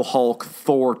Incredible Hulk,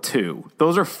 Thor 2.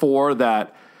 Those are 4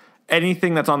 that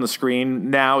anything that's on the screen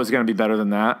now is going to be better than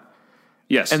that.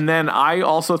 Yes. And then I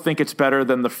also think it's better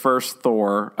than the first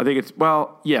Thor. I think it's,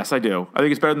 well, yes, I do. I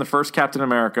think it's better than the first Captain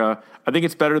America. I think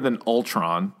it's better than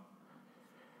Ultron.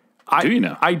 Do you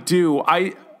know? I do.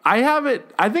 I have it.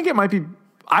 I think it might be.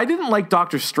 I didn't like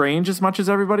Doctor Strange as much as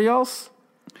everybody else.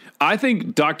 I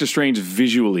think Doctor Strange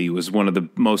visually was one of the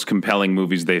most compelling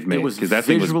movies they've made. It was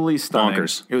visually stunning.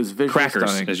 Bonkers. It was visually crackers,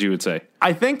 stunning, as you would say.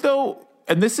 I think though,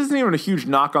 and this isn't even a huge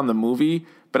knock on the movie,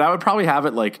 but I would probably have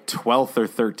it like 12th or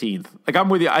 13th. Like I'm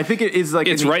with you. I think it is like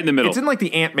it's right in the middle. It's in like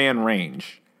the Ant-Man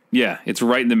range. Yeah, it's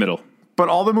right in the middle. But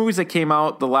all the movies that came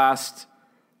out the last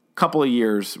couple of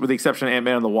years, with the exception of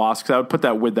Ant-Man and the Wasp, because I would put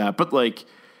that with that. But like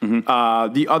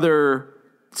the other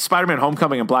Spider-Man: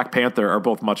 Homecoming and Black Panther are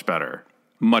both much better.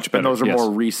 Much better. And those are more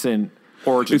recent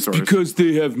origin stories. It's because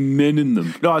they have men in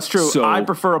them. No, it's true. So, I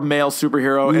prefer a male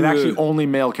superhero and actually only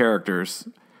male characters.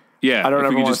 Yeah, I don't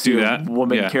ever want to see a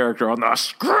woman character on the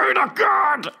screen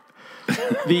again.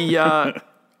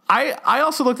 I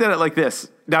also looked at it like this.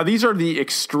 Now, these are the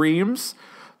extremes,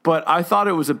 but I thought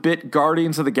it was a bit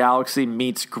Guardians of the Galaxy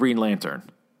meets Green Lantern.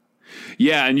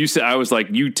 Yeah, and you said, I was like,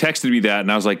 you texted me that,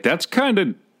 and I was like, that's kind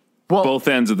of both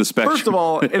ends of the spectrum. First of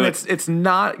all, and it's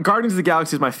not, Guardians of the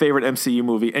Galaxy is my favorite MCU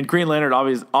movie, and Green Lantern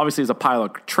obviously is a pile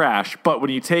of trash, but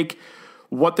when you take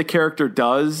what the character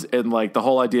does and like the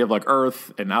whole idea of like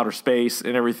Earth and outer space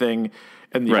and everything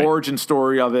and the origin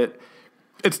story of it,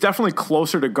 it's definitely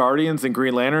closer to Guardians than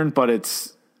Green Lantern, but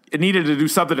it's it needed to do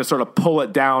something to sort of pull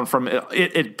it down from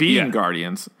it being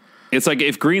Guardians. It's like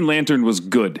if Green Lantern was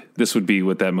good, this would be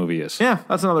what that movie is. Yeah,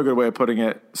 that's another good way of putting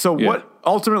it. So what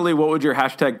would your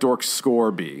hashtag dork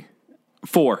score be?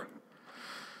 4.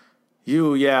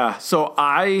 So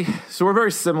we're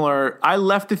very similar. I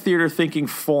left the theater thinking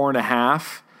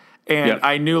 4.5. And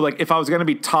I knew, like, if I was going to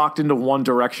be talked into one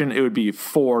direction, it would be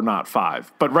 4, not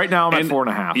 5. But right now I'm at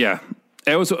 4.5. Yeah.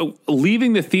 I was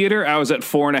leaving the theater. I was at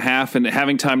 4.5 and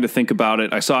having time to think about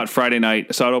it. I saw it Friday night.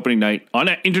 I saw it opening night on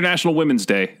International Women's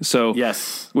Day. So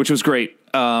which was great.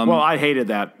 Well, I hated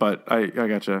that, but I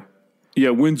gotcha. Yeah,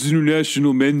 when's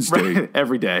International Men's Day?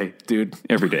 Every day, dude.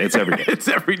 Every day. It's every day. It's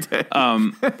every day.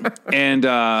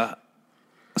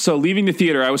 So leaving the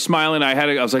theater, I was smiling.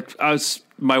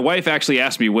 My wife actually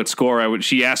asked me what score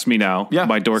she asked me now,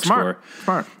 my dork score.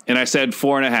 Smart. And I said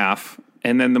 4.5.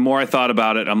 And then the more I thought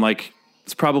about it, I'm like,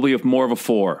 it's probably more of a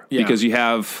 4 because it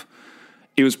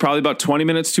was probably about 20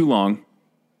 minutes too long.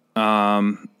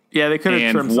 They could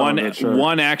have trimmed some of it,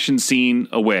 one action scene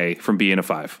away from being a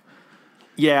 5.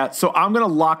 Yeah, so I'm going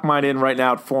to lock mine in right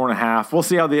now at 4.5. We'll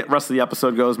see how the rest of the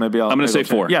episode goes. I'm going to say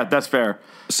 4. Yeah, that's fair.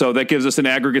 So that gives us an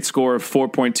aggregate score of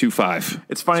 4.25.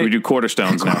 It's funny. So we do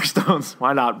quarterstones now. Quarterstones.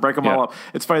 Why not? Break them all up.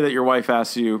 It's funny that your wife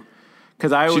asks you,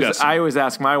 because I always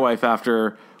ask my wife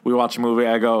after we watch a movie,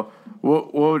 I go,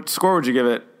 what score would you give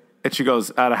it? And she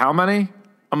goes, out of how many?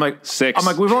 I'm like, 6. I'm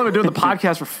like, we've only been doing the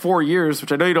podcast for 4 years,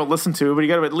 which I know you don't listen to, but you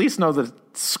got to at least know the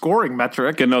scoring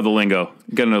metric. Got to know the lingo.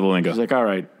 She's like, all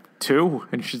right. 2,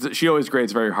 and she always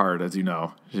grades very hard, as you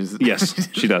know. Yes,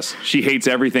 she does. She hates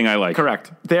everything I like.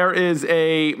 Correct. There is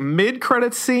a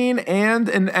mid-credit scene and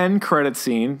an end-credit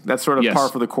scene. That's sort of par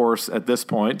for the course at this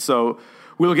point. So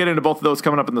we'll get into both of those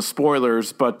coming up in the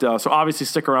spoilers. But so obviously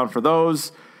stick around for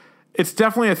those. It's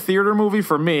definitely a theater movie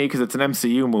for me because it's an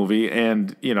MCU movie,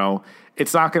 and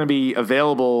it's not going to be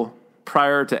available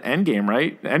prior to Endgame,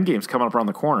 right? Endgame's coming up around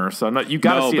the corner, so you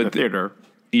got to see it in the theater.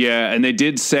 Yeah, and they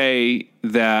did say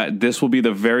that this will be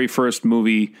the very first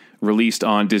movie released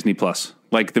on Disney Plus.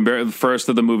 Like the first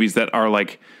of the movies that are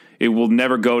like, it will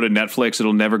never go to Netflix.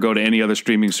 It'll never go to any other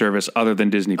streaming service other than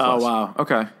Disney Plus. Oh, wow.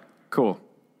 Okay, cool.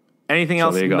 Anything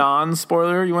else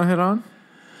non-spoiler you want to hit on?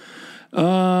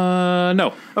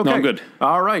 No. Okay. No, I'm good.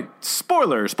 All right.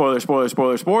 Spoilers.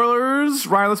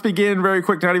 Ryan, let's begin very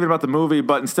quick. Not even about the movie,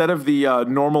 but instead of the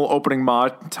normal opening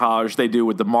montage they do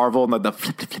with the Marvel and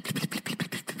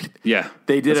the yeah,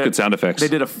 that's good sound effects. They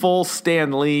did a full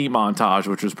Stan Lee montage,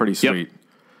 which was pretty sweet. Yep.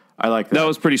 I like that. That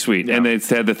was pretty sweet. Yeah. And they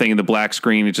had the thing in the black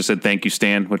screen. It just said, "Thank you,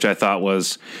 Stan," which I thought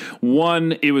was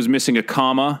it was missing a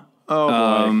comma.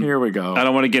 Oh, boy. Here we go. I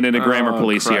don't want to get into grammar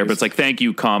police here, but it's like, "Thank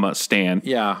you, comma, Stan."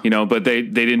 Yeah. But they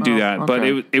didn't do that. Okay.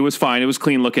 But it was fine. It was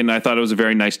clean looking. I thought it was a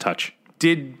very nice touch.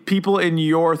 Did people in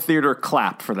your theater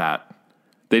clap for that?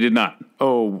 They did not.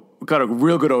 Oh, got a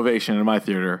real good ovation in my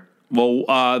theater.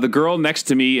 Well, the girl next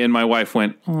to me and my wife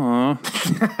went, "Aw."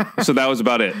 So that was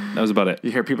about it.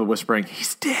 You hear people whispering,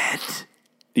 "He's dead."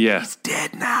 Yeah. He's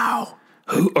dead now.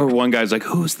 Or one guy's like,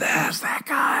 "Who's that?" Who's that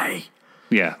guy?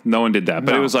 Yeah, no one did that.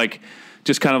 But it was like,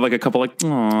 just kind of like a couple like,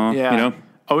 "Aw." Yeah.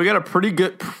 Oh, we got a pretty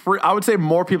good, I would say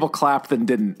more people clapped than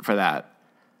didn't for that.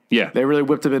 Yeah. They really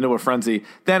whipped him into a frenzy.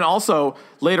 Then also,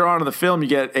 later on in the film, you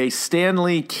get a Stan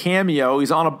Lee cameo.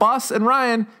 He's on a bus, and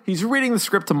Ryan, he's reading the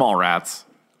script to Mallrats.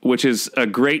 Which is a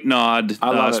great nod,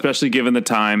 especially given the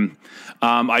time.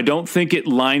 I don't think it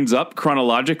lines up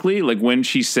chronologically, like when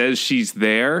she says she's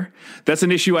there. That's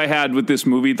an issue I had with this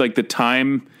movie. Like the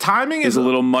timing is a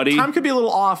little muddy. Time could be a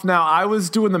little off. Now, I was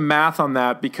doing the math on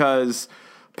that because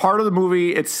part of the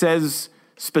movie, it says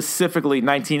specifically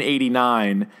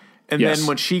 1989. And then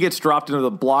when she gets dropped into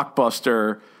the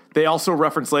Blockbuster, they also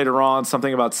reference later on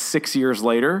something about 6 years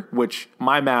later, which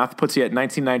my math puts you at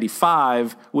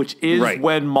 1995, which is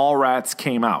when Mallrats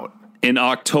came out. In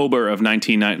October of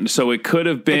 1990. So it could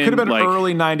have been... It could have been like,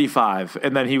 early 95,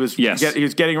 and then he was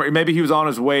maybe he was on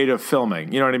his way to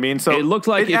filming. You know what I mean? So it looked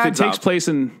like if it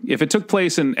took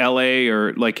place in LA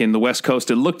or like in the West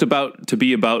Coast, it looked to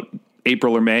be about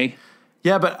April or May.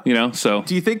 Yeah, but... so...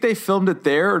 Do you think they filmed it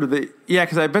there, or did they... Yeah,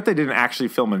 because I bet they didn't actually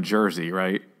film in Jersey,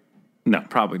 right? No,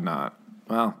 probably not.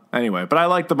 Well, anyway, but I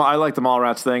like the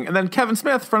Mallrats thing. And then Kevin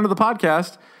Smith, friend of the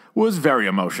podcast, was very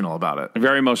emotional about it.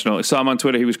 Very emotional. I saw him on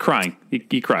Twitter. He was crying. He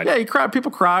cried. Yeah, he cried.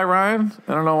 People cry, Ryan.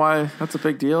 I don't know why that's a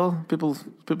big deal. People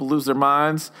lose their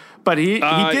minds. But he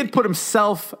did put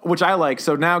himself, which I like.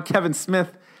 So now Kevin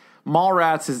Smith,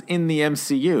 Mallrats is in the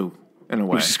MCU in a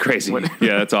way. Which is crazy.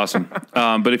 Yeah, that's awesome.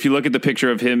 But if you look at the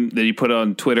picture of him that he put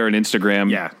on Twitter and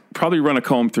Instagram, probably run a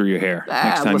comb through your hair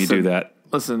next time you do that.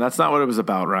 Listen, that's not what it was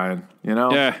about, Ryan.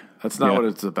 Yeah. That's not what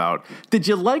it's about. Did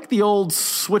you like the old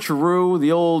switcheroo,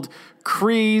 the old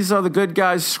Krees are the good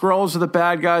guys, Skrulls are the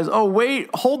bad guys? Oh, wait,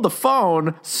 hold the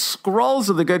phone. Skrulls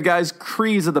are the good guys,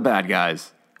 Krees are the bad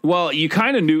guys. Well, you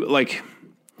kind of knew, like,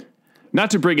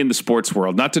 not to bring in the sports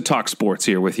world, not to talk sports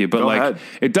here with you, but Go ahead.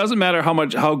 It doesn't matter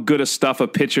how good a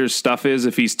pitcher's stuff is.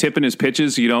 If he's tipping his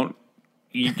pitches, he's going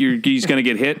to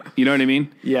get hit. You know what I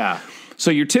mean? Yeah. So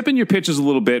you're tipping your pitches a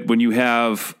little bit when you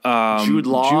have Jude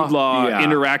Law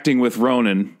interacting with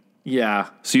Ronan. Yeah.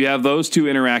 So you have those two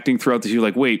interacting throughout this. You're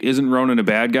like, wait, isn't Ronan a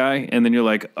bad guy? And then you're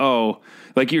like, oh,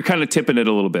 like you're kind of tipping it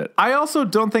a little bit. I also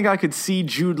don't think I could see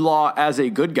Jude Law as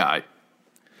a good guy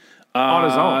on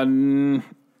his own.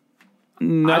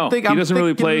 No, I think he doesn't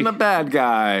really play the bad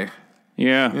guy.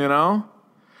 Yeah. You know?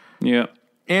 Yeah.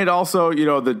 And also,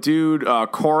 the dude,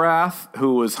 Korath,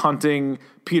 who was hunting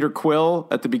Peter Quill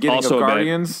at the beginning of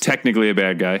Guardians. Technically a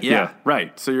bad guy. Yeah.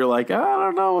 Right. So you're like, I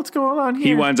don't know what's going on here.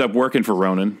 He winds up working for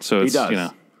Ronan. So it's, he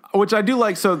does. Which I do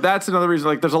like. So that's another reason.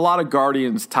 Like, there's a lot of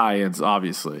Guardians tie-ins,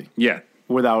 obviously. Yeah.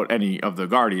 Without any of the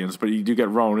Guardians. But you do get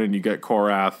Ronan, you get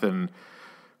Korath, and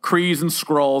Krees and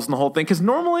Skrulls and the whole thing. Because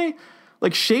normally,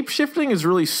 like, shape-shifting is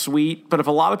really sweet, but if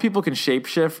a lot of people can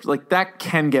shape-shift, like, that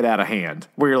can get out of hand.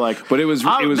 Where you're like, but it was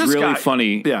really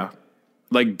funny. Yeah.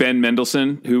 Like Ben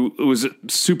Mendelsohn, who was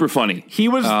super funny. He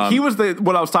was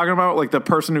what I was talking about, like the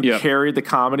person who carried the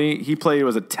comedy. He played,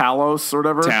 was it Talos or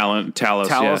whatever? Talos.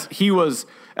 Yeah. He was,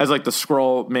 as like the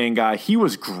Skrull main guy, he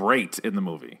was great in the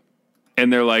movie.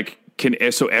 And they're like,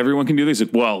 so everyone can do this? Like,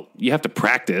 well, you have to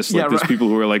practice. Like, there's people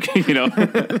who are like,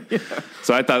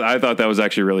 So I thought that was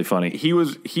actually really funny. He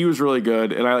was really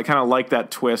good, and I kind of like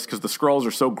that twist because the Skrulls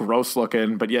are so gross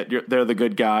looking, but yet they're the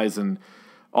good guys, and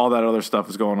all that other stuff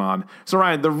is going on. So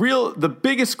Ryan, the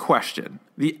biggest question,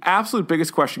 the absolute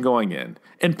biggest question going in,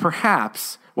 and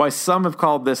perhaps why some have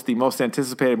called this the most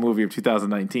anticipated movie of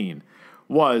 2019,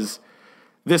 was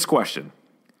this question.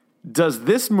 Does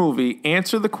this movie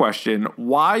answer the question,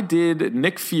 why did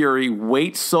Nick Fury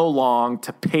wait so long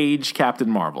to page Captain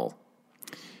Marvel?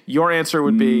 Your answer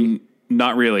would be...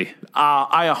 Not really.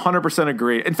 I 100%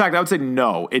 agree. In fact, I would say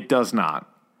no, it does not.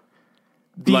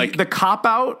 The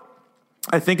cop-out,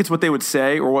 I think it's what they would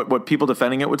say, or what people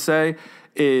defending it would say,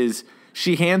 is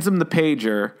she hands him the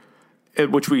pager,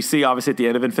 which we see obviously at the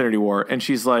end of Infinity War, and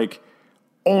she's like,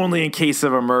 only in case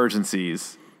of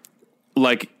emergencies.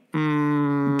 Like...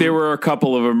 There were a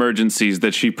couple of emergencies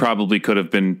that she probably could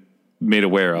have been made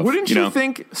aware of. Wouldn't you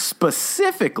think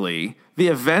specifically the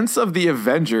events of the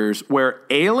Avengers where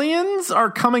aliens are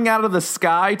coming out of the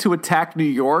sky to attack New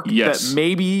York, that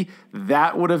maybe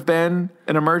that would have been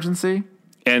an emergency?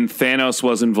 And Thanos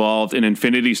was involved and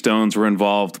Infinity Stones were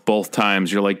involved both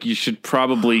times. You're like, you should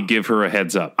probably give her a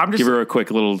heads up. Give her a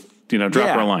quick little, drop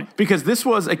her a line. Because this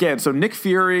was, again, so Nick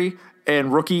Fury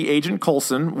and rookie Agent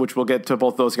Coulson, which we'll get to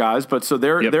both those guys. But so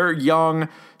they're young.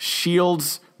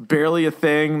 Shield's barely a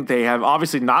thing. They have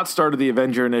obviously not started the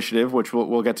Avenger Initiative, which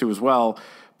we'll get to as well.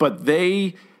 But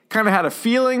they kind of had a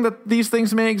feeling that these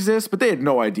things may exist, but they had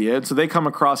no idea. And so they come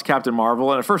across Captain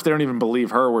Marvel, and at first they don't even believe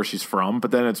her where she's from.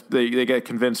 But then they get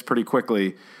convinced pretty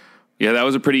quickly. Yeah, that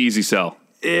was a pretty easy sell.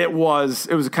 It was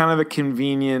kind of a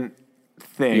convenient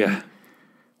thing. Yeah.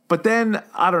 But then,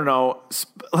 I don't know,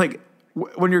 like...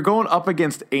 when you're going up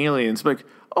against aliens, like,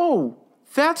 oh,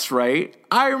 that's right.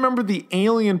 I remember the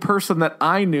alien person that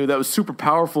I knew that was super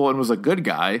powerful and was a good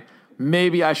guy.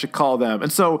 Maybe I should call them. And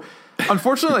so,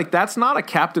 unfortunately, like that's not a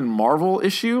Captain Marvel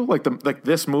issue, like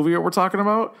this movie that we're talking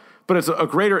about. But it's a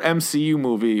greater MCU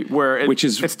movie where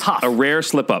it's tough, a rare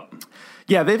slip up.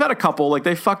 Yeah, they've had a couple. Like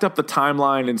they fucked up the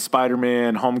timeline in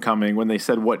Spider-Man: Homecoming when they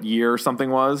said what year something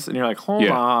was, and you're like, hold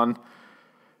on,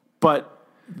 but.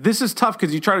 This is tough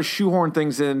because you try to shoehorn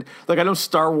things in. Like, I know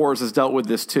Star Wars has dealt with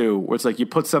this too, where it's like you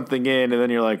put something in and then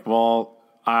you're like, well,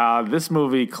 this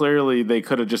movie, clearly they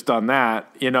could have just done that,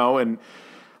 And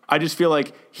I just feel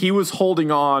like he was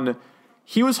holding on to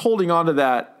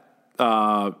that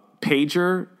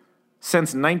pager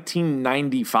since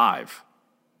 1995.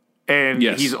 And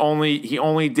he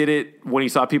only did it when he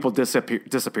saw people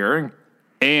disappearing.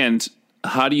 And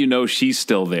how do you know she's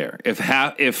still there?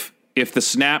 If the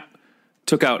snap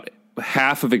took out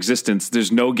half of existence,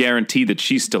 there's no guarantee that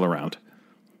she's still around.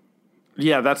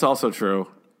 Yeah, that's also true.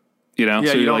 Yeah,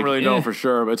 so you don't really know for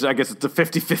sure, but I guess it's a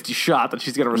 50-50 shot that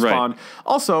she's going to respond. Right.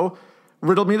 Also,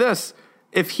 riddle me this.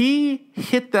 If he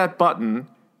hit that button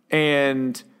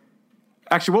and...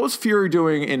 Actually, what was Fury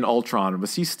doing in Ultron?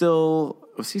 Was he still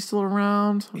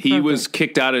around? He was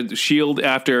kicked out of S.H.I.E.L.D.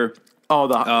 after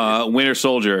Winter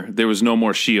Soldier. There was no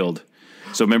more S.H.I.E.L.D.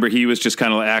 So remember, he was just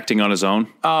kind of acting on his own.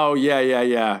 Oh,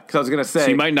 yeah. Because I was going to say. So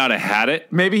he might not have had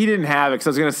it. Maybe he didn't have it, because I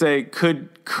was going to say,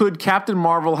 could Captain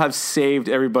Marvel have saved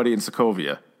everybody in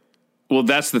Sokovia? Well,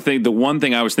 that's the thing. The one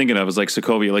thing I was thinking of is like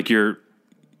Sokovia, like you're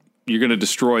going to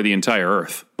destroy the entire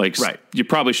Earth. Like, right. You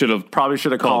probably should have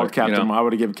called Captain Marvel. I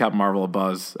would have given Captain Marvel a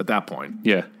buzz at that point.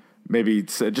 Yeah. Maybe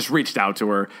just reached out to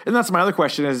her. And that's my other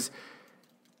question is,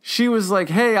 she was like,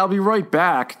 hey, I'll be right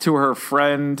back, to her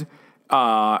friend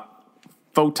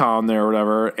Photon there or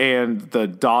whatever, and the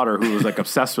daughter who was like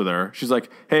obsessed with her. She's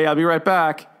like, hey, I'll be right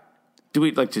back.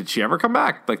 Did she ever come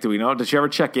back? Like, do we know? Did she ever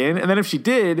check in? And then if she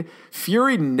did,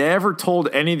 Fury never told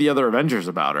any of the other Avengers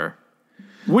about her.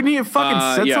 Wouldn't he have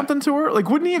fucking said something to her? Like,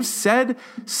 wouldn't he have said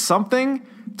something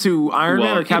to Iron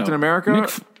Man or Captain America?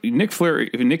 Nick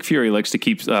Fury likes to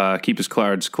keep his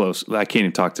cards close. I can't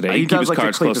even talk today. He keeps his like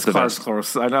cards close to the vest.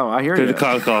 Close. I know. I hear you.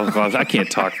 I can't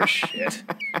talk for shit.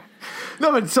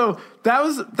 No, but so that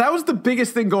was the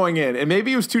biggest thing going in, and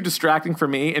maybe it was too distracting for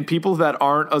me and people that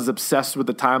aren't as obsessed with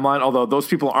the timeline. Although those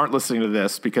people aren't listening to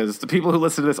this, because the people who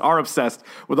listen to this are obsessed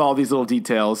with all these little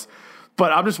details.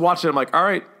 But I'm just watching. I'm like, all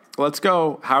right, let's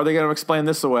go. How are they going to explain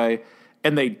this away?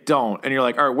 And they don't. And you're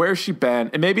like, all right, where's she been?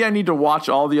 And maybe I need to watch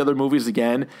all the other movies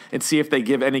again and see if they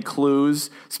give any clues,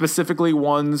 specifically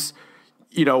ones,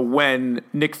 when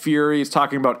Nick Fury is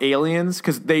talking about aliens,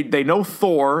 because they know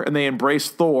Thor and they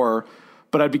embrace Thor.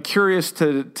 But I'd be curious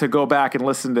to go back and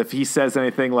listen to if he says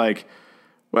anything like,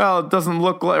 well, it doesn't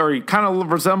look like, or he kind of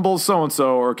resembles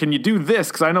so-and-so, or can you do this?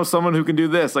 Because I know someone who can do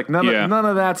this. Like, none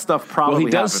of that stuff probably Well,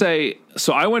 he does say,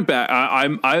 so I went back,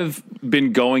 I've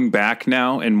been going back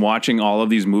now and watching all of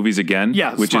these movies again.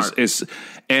 Yeah, which smart.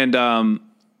 And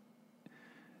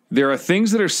there are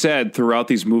things that are said throughout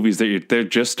these movies that they're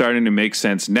just starting to make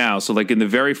sense now. So like in the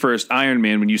very first Iron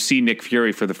Man, when you see Nick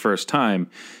Fury for the first time,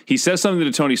 he says something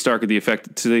to Tony Stark to the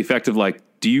effect of like,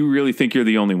 do you really think you're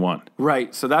the only one?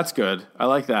 Right. So that's good. I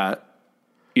like that.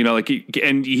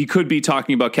 And he could be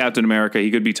talking about Captain America.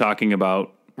 He could be talking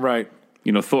about,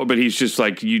 Thor, but he's just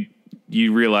like, you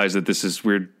realize that this is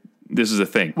weird. This is a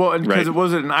thing. Well, and because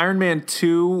was it in Iron Man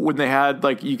 2 when they had,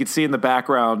 like, you could see in the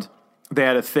background, they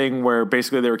had a thing where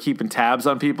basically they were keeping tabs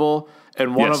on people,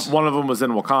 and one of them was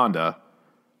in Wakanda.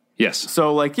 Yes.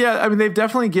 So, like, yeah, I mean, they've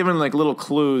definitely given, like, little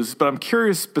clues, but I'm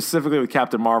curious specifically with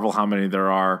Captain Marvel how many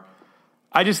there are.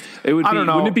 I don't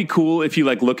know. Wouldn't it be cool if you,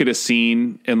 like, look at a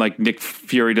scene and, like, Nick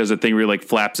Fury does a thing where he, like,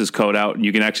 flaps his coat out and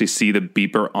you can actually see the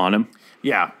beeper on him?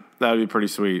 Yeah, that would be pretty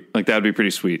sweet. Like, that would be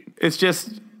pretty sweet. It's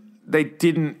just... They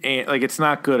didn't, like, it's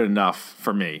not good enough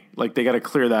for me. Like, they got to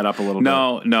clear that up a little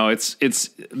bit. No, it's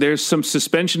there's some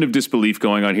suspension of disbelief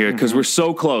going on here because we're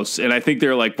so close. And I think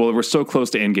they're like, well, we're so close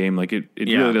to Endgame. Like, it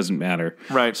really doesn't matter.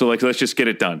 Right. So, like, let's just get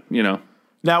it done,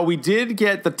 Now, we did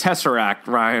get the Tesseract,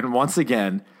 Ryan, once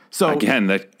again. So again,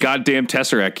 that goddamn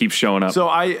Tesseract keeps showing up. So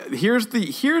here's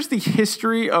the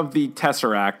history of the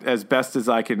Tesseract as best as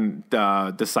I can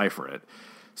decipher it.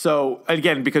 So,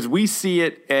 again, because we see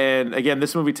it, and again,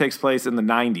 this movie takes place in the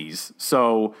 90s,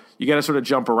 so you got to sort of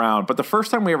jump around. But the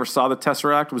first time we ever saw the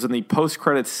Tesseract was in the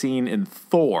post-credits scene in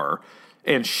Thor,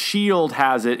 and S.H.I.E.L.D.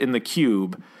 has it in the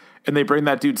cube, and they bring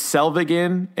that dude Selvig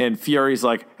in, and Fury's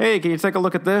like, hey, can you take a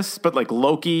look at this? But, like,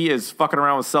 Loki is fucking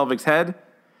around with Selvig's head.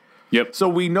 Yep. So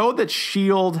we know that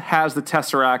S.H.I.E.L.D. has the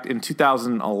Tesseract in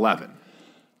 2011.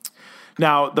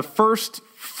 Now, the first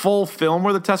full film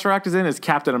where the Tesseract is in is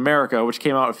Captain America, which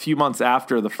came out a few months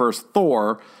after the first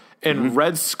Thor. And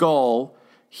Red Skull,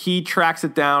 he tracks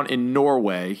it down in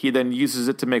Norway. He then uses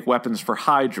it to make weapons for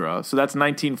Hydra. So that's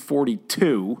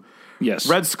 1942. Yes.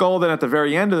 Red Skull then at the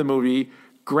very end of the movie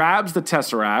grabs the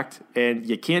Tesseract, and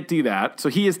you can't do that. So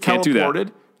he is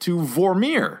teleported to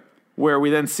Vormir, where we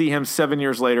then see him 7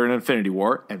 years later in Infinity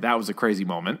War. And that was a crazy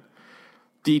moment.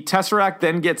 The Tesseract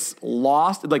then gets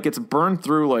lost, like gets burned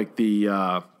through like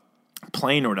the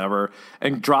plane or whatever,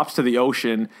 and drops to the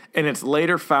ocean, and it's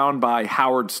later found by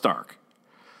Howard Stark.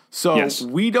 So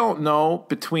we don't know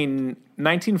between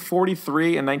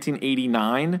 1943 and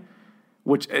 1989,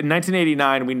 which in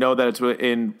 1989 we know that it's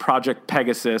in Project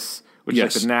Pegasus, which is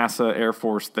like the NASA Air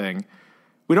Force thing.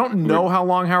 We don't know how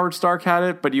long Howard Stark had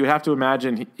it, but you have to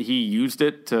imagine he used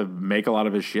it to make a lot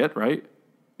of his shit, right?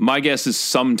 My guess is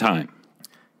sometime.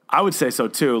 I would say so,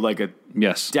 too, like a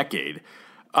decade.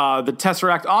 The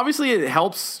Tesseract, obviously it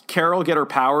helps Carol get her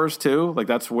powers, too. Like,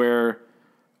 that's where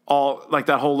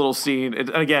that whole little scene, and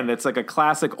again, it's like a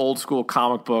classic old-school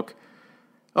comic book.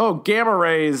 Oh, gamma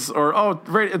rays, or,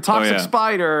 toxic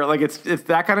spider. Like, it's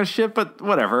that kind of shit, but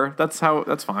whatever. That's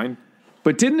fine.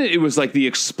 But didn't it was like the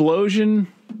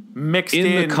explosion mixed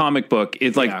in the comic book.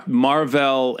 It's like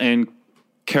Marvel and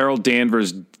Carol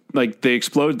Danvers like they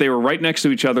explode. They were right next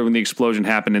to each other when the explosion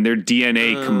happened, and their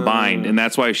DNA combined, and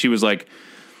that's why she was like,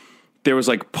 there was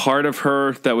like part of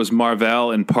her that was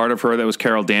Mar-Vell and part of her that was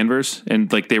Carol Danvers,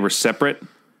 and like they were separate.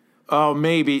 Oh,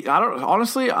 maybe. I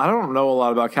don't know a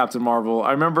lot about Captain Marvel.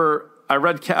 I remember I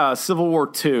read Civil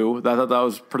War II. I thought that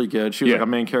was pretty good. She was like a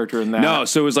main character in that. No,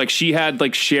 so it was like she had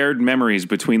like shared memories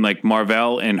between like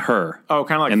Mar-Vell and her. Oh,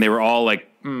 kind of like, and they were all like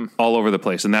all over the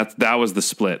place, and that was the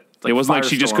split. Like it wasn't like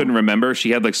she just couldn't remember.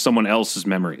 She had like someone else's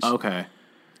memories. Okay.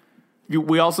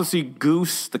 We also see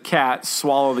Goose, the cat,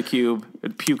 swallow the cube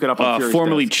and puke it up on Fury's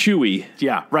formerly desk. Chewie.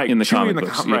 Yeah, right. In the Chewie comic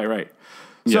books. Right.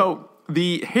 So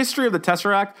the history of the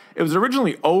Tesseract, it was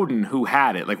originally Odin who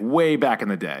had it, like way back in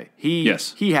the day. He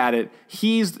had it.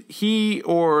 He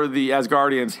or the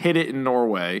Asgardians hid it in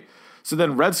Norway. So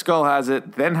then Red Skull has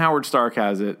it, then Howard Stark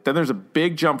has it. Then there's a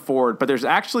big jump forward, but there's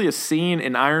actually a scene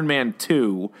in Iron Man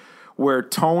 2 where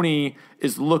Tony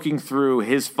is looking through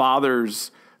his father's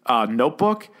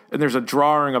notebook, and there's a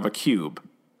drawing of a cube.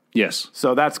 Yes.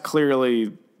 So that's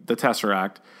clearly the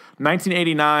Tesseract.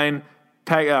 1989,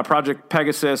 Project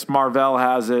Pegasus, Mar-Vell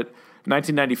has it.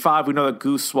 1995, we know that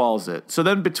Goose swallows it. So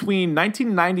then between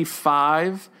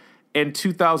 1995 and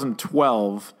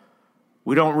 2012,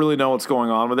 we don't really know what's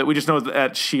going on with it. We just know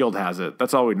that S.H.I.E.L.D. has it.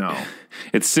 That's all we know.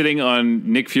 It's sitting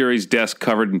on Nick Fury's desk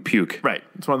covered in puke. Right.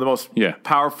 It's one of the most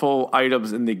powerful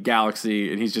items in the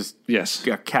galaxy, and he's just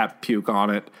got cat puke on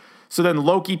it. So then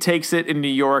Loki takes it in New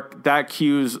York. That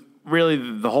cues really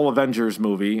the whole Avengers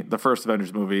movie, the first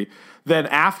Avengers movie. Then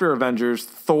after Avengers,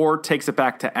 Thor takes it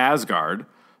back to Asgard.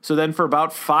 So then for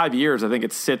about 5 years, I think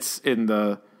it sits in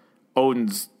the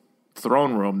Odin's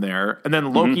throne room there. And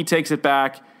then Loki takes it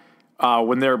back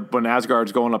when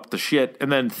Asgard's going up the shit, and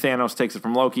then Thanos takes it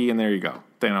from Loki, and there you go.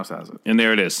 Thanos has it. And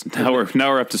there it is. Now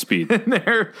we're up to speed.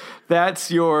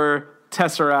 That's your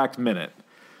Tesseract minute.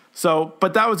 So,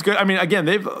 but that was good. I mean, again,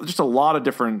 they've just a lot of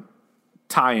different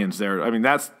tie-ins there. I mean,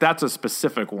 that's a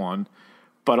specific one,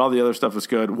 but all the other stuff was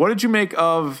good. What did you make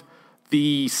of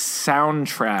the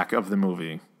soundtrack of the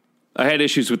movie? I had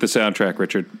issues with the soundtrack,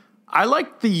 Richard. I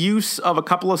liked the use of a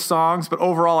couple of songs, but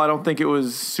overall, I don't think it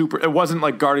was super. It wasn't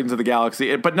like Guardians of the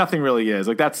Galaxy, but nothing really is.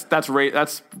 Like that's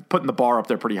putting the bar up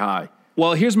there pretty high.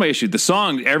 Well, here's my issue: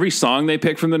 every song they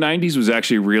picked from the '90s was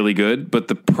actually really good, but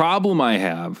the problem I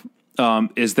have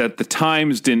is that the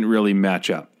times didn't really match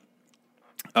up.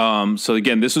 So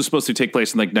again, this was supposed to take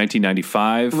place in like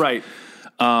 1995, right?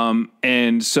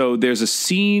 And so there's a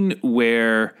scene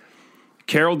where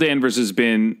Carol Danvers has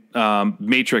been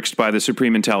matrixed by the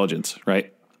Supreme Intelligence,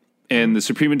 right? And the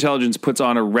Supreme Intelligence puts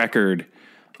on a record,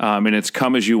 and it's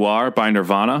 "Come As You Are" by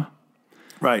Nirvana.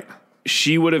 Right.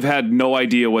 She would have had no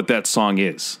idea what that song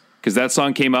is, because that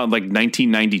song came out in like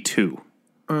 1992.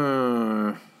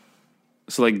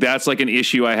 So like that's like an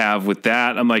issue I have with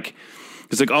that. I'm like,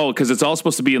 it's like, oh, because it's all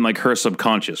supposed to be in like her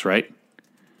subconscious, right?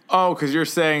 Oh, because you're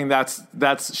saying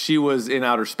that's she was in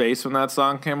outer space when that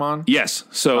song came on? Yes.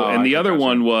 So, and the other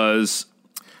one was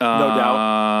No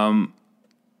Doubt.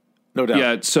 No Doubt.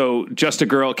 Yeah. So, Just a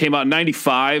Girl came out in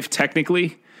 95,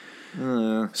 technically.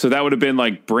 So that would have been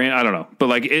like brand. I don't know, but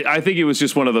like I think it was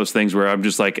just one of those things where I'm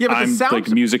just like I'm like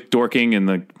music dorking and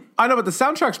the. I know, but the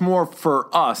soundtrack's more for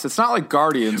us. It's not like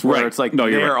Guardians where it's like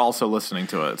they're also listening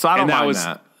to it. So I don't mind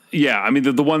that. Yeah, I mean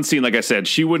the one scene, like I said,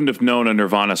 she wouldn't have known a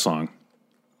Nirvana song.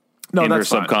 No, in that's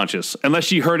her subconscious, unless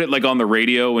she heard it like on the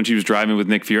radio when she was driving with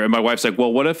Nick Fury. And my wife's like,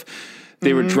 "Well, what if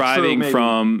they were driving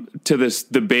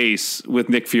the base with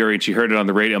Nick Fury and she heard it on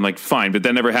the radio?" I'm like, "Fine," but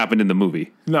that never happened in the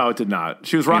movie. No, it did not.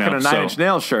 She was rocking a Nine Inch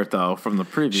Nails shirt though from the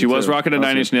preview. She was rocking a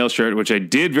Nine Inch Nails shirt, which I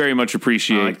did very much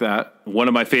appreciate. I like that. One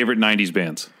of my favorite '90s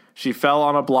bands. She fell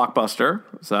on a Blockbuster,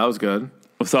 so that was good.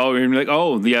 So we were like,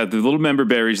 oh, yeah, the little member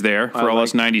berries there for all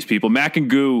us 90s people. Mac and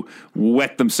Goo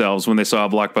wet themselves when they saw a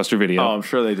Blockbuster video. Oh, I'm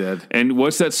sure they did. And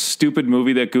what's that stupid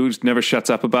movie that Goo never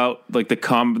shuts up about? Like the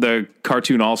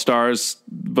cartoon All-Stars,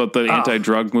 but the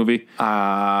anti-drug movie? He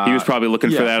was probably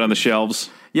looking for that on the shelves.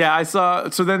 Yeah, I saw.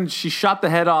 So then she shot the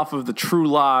head off of the True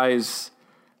Lies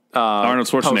Arnold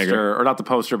Schwarzenegger. Poster, or not the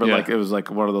poster, but like it was like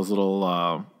one of those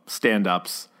little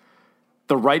stand-ups.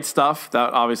 The Right Stuff,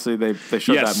 that obviously they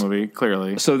showed that movie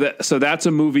clearly. So that's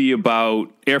a movie about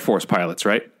Air Force pilots,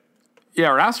 right?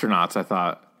 Yeah, or astronauts, I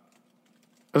thought.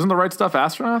 Isn't The Right Stuff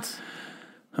astronauts?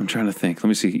 I'm trying to think. Let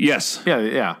me see. Yes.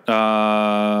 Yeah.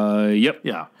 Yep.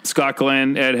 Yeah. Scott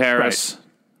Glenn, Ed Harris. Right.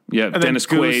 Yeah, and Dennis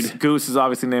Quaid. Goose is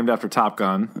obviously named after Top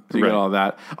Gun. So you get all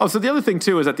that. Oh, so the other thing,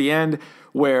 too, is at the end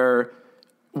where...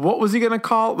 What was he going to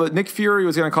call? Nick Fury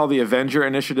was going to call the Avenger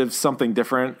Initiative something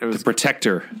different. It was the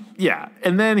Protector. Yeah.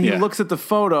 And then he looks at the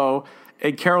photo,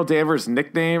 Carol Danvers'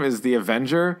 nickname is the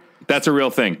Avenger. That's a real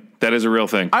thing. That is a real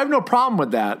thing. I have no problem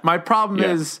with that. My problem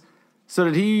is, so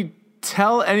did he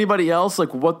tell anybody else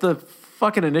like what the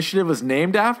fucking initiative was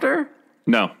named after?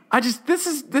 No.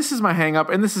 This is my hang up,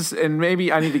 and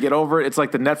maybe I need to get over it. It's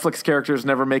like the Netflix characters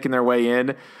never making their way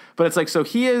in. But it's like, so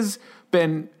he has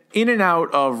been in and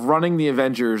out of running the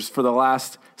Avengers for the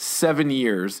last 7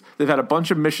 years. They've had a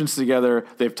bunch of missions together.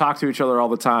 They've talked to each other all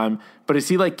the time. But is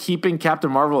he like keeping Captain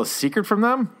Marvel a secret from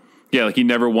them? Yeah, like he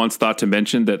never once thought to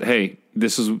mention that, hey,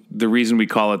 this is the reason we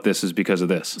call it this is because of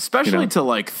this. Especially to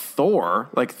like Thor.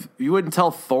 Like you wouldn't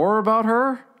tell Thor about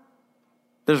her?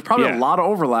 There's probably a lot of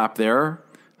overlap there.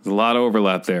 There's a lot of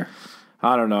overlap there.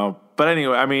 I don't know. But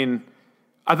anyway, I mean,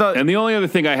 I thought... And the only other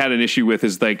thing I had an issue with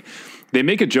is like, they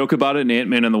make a joke about it in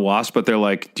Ant-Man and the Wasp, but they're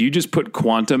like, do you just put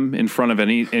quantum in front of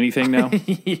anything now?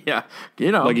 Yeah.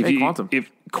 You know, like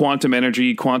if quantum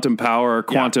energy, quantum power,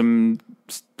 quantum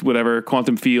whatever,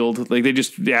 quantum field, like they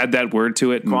just add that word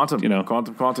to it. And,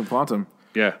 quantum.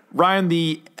 Yeah. Ryan,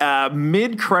 the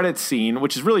mid-credit scene,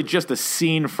 which is really just a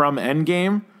scene from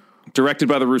Endgame. Directed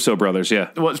by the Russo brothers,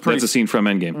 yeah. That's a scene from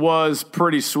Endgame. Was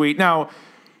pretty sweet. Now,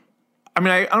 I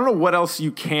mean, I don't know what else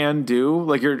you can do.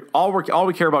 Like, all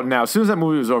we care about now. As soon as that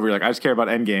movie was over, you're like, I just care about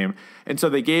Endgame. And so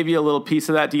they gave you a little piece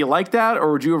of that. Do you like that,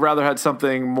 or would you have rather had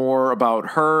something more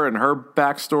about her and her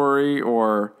backstory?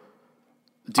 Or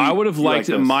I would have liked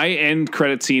my end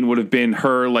credit scene would have been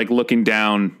her like looking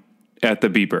down at the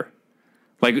beeper,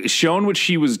 like shown what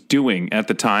she was doing at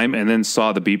the time, and then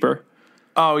saw the beeper.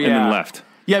 Oh yeah, and then left.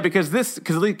 Yeah, because that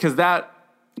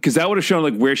would have shown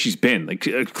like where she's been. Like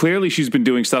clearly she's been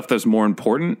doing stuff that's more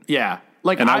important. Yeah.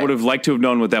 I would have liked to have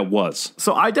known what that was.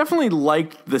 So I definitely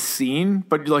liked the scene,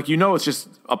 but like, it's just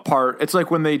a part. It's like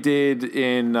when they did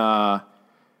in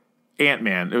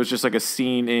Ant-Man. It was just like a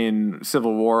scene in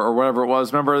Civil War or whatever it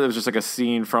was. Remember, it was just like a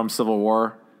scene from Civil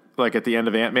War, like at the end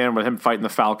of Ant-Man with him fighting the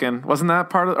Falcon. Wasn't that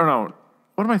part of? Or no?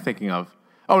 What am I thinking of?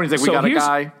 Oh, and he's like, we got a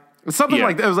guy. It's something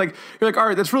like that. It was like, you're like, all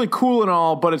right, that's really cool and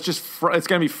all, but it's just it's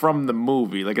going to be from the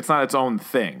movie. Like, it's not its own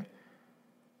thing.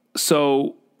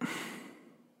 So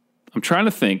I'm trying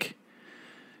to think.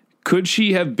 Could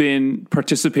she have been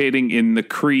participating in the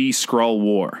Kree-Skrull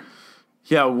War?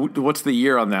 Yeah, what's the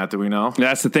year on that? Do we know?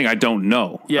 That's the thing. I don't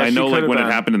know. Yeah, I know like when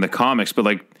it happened in the comics, but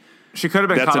like she could have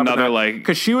been. That's another like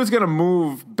because she was going to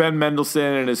move Ben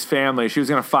Mendelsohn and his family. She was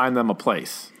going to find them a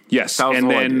place. Yes, and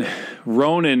then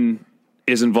Ronan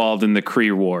is involved in the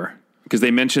Kree War because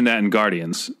they mentioned that in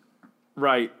Guardians,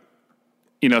 right?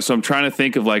 So I'm trying to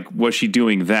think of like, was she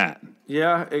doing that?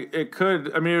 Yeah, it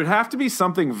could. I mean, it would have to be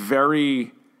something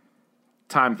very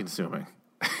time consuming.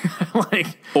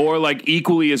 Or like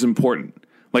equally as important.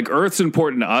 Like Earth's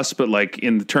important to us, but like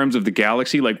in terms of the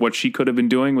galaxy, like what she could have been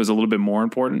doing was a little bit more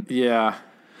important. Yeah.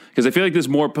 Because I feel like there's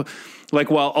more, like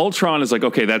while Ultron is like,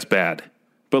 okay, that's bad.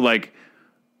 But like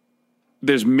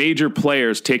there's major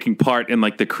players taking part in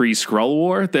like the Kree-Skrull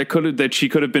War that she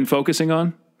could have been focusing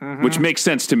on, which makes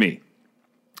sense to me.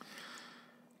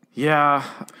 Yeah,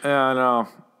 I know.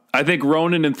 I think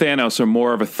Ronan and Thanos are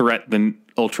more of a threat than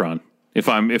Ultron. If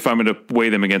I'm going to weigh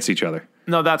them against each other.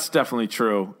 No, that's definitely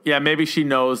true. Yeah, maybe she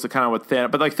knows the kind of what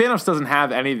Thanos, but like Thanos doesn't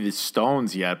have any of these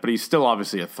stones yet, but he's still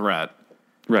obviously a threat.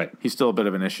 Right. He's still a bit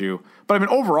of an issue. But I mean,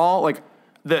 overall, like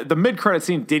the mid-credit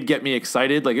scene did get me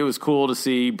excited. Like it was cool to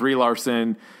see Brie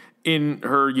Larson in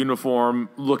her uniform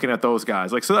looking at those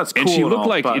guys. Like, so that's cool. And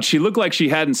she looked like she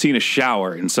hadn't seen a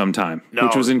shower in some time,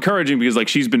 which was encouraging because like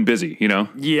she's been busy,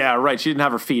 Yeah, right. She didn't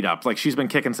have her feet up. Like she's been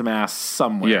kicking some ass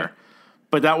somewhere. Yeah.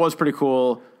 But that was pretty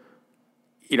cool.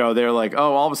 They're like,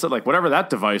 oh, all of a sudden, like whatever that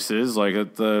device is,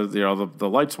 like the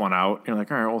lights went out. You're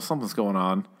like, all right, well, something's going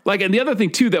on. Like, and the other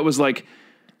thing too that was like,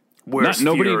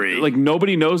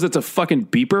 nobody knows that's a fucking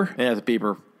beeper. Yeah, it's a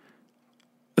beeper.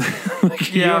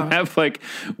 You don't have like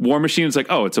War Machine. It's like,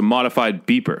 oh, it's a modified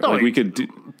beeper. No, like we could.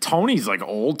 Tony's like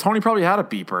old. Tony probably had a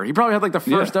beeper. He probably had like the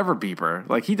first ever beeper.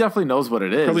 Like he definitely knows what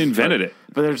it is. Probably invented it.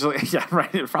 But there's like, yeah,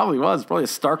 right. It probably was probably a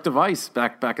Stark device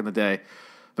back in the day.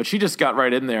 But she just got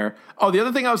right in there. Oh, the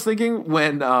other thing I was thinking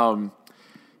when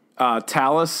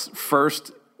Talos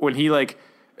first, when he like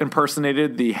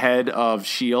impersonated the head of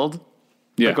S.H.I.E.L.D.,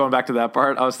 like going back to that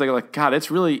part, I was thinking like, God, it's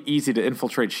really easy to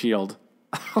infiltrate S.H.I.E.L.D.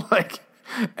 Like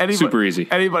super easy.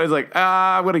 Anybody's like,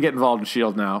 I'm going to get involved in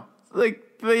S.H.I.E.L.D. now.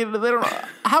 Like they don't.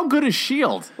 How good is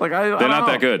S.H.I.E.L.D.? Like they're not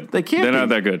that good. They can't. They're not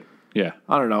that good. Yeah,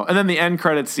 I don't know. And then the end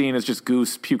credit scene is just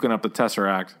Goose puking up the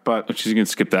Tesseract. But she's gonna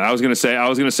skip that. I was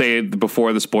gonna say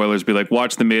before the spoilers, be like,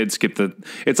 watch the mid, skip the.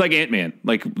 It's like Ant-Man.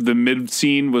 Like the mid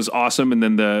scene was awesome, and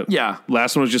then the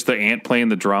last one was just the ant playing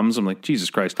the drums. I'm like, Jesus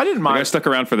Christ! I didn't mind. I stuck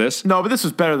around for this. No, but this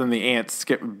was better than the ant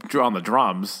skip on the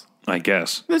drums. I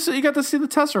guess. You got to see the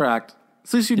Tesseract.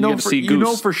 At least you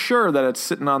know for sure that it's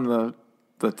sitting on the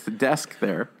desk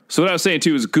there. So what I was saying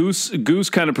too is Goose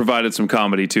kind of provided some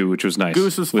comedy too, which was nice.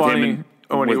 Goose was funny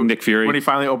with Nick Fury when he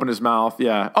finally opened his mouth.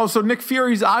 Yeah. Oh, so Nick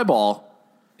Fury's eyeball.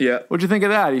 Yeah. What'd you think of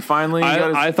that? He finally.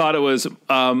 I thought it was.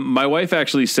 My wife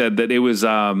actually said that it was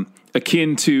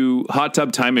akin to Hot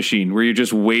Tub Time Machine, where you're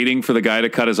just waiting for the guy to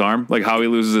cut his arm, like how he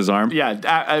loses his arm.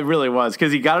 Yeah, it really was,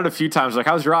 because he got it a few times. Like,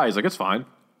 how's your eye? He's like, it's fine.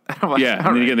 Like, yeah,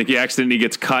 and then you get the accident, and he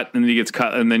gets cut,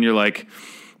 and then you're like,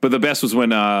 but the best was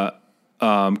when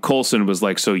Coulson was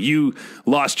like, so you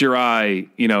lost your eye,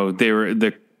 you know, they were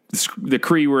the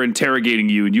Kree were interrogating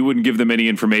you, and you wouldn't give them any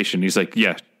information. He's like,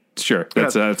 yeah, sure,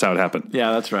 that's how it happened.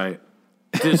 Yeah, that's right.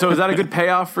 So is that a good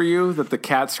payoff for you, that the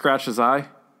cat scratched his eye?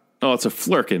 Oh, it's a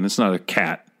flurkin. It's not a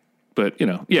cat, but you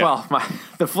know, yeah. Well,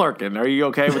 the flurkin. Are you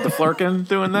okay with the flurkin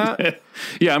doing that?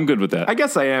 Yeah, I'm good with that. I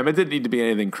guess I am. It didn't need to be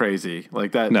anything crazy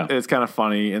like that. No. It's kind of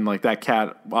funny, and like that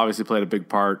cat obviously played a big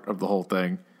part of the whole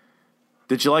thing.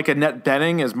 Did you like Annette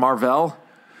Bening as Marvell?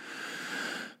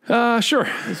 Sure.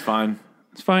 It's fine.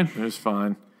 It's fine. It was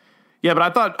fine. Yeah, but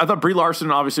I thought Brie Larson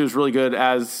obviously was really good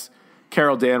as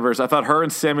Carol Danvers. I thought her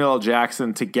and Samuel L.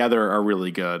 Jackson together are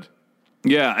really good.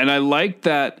 Yeah, and I like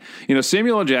that, you know,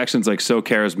 Samuel L. Jackson's like so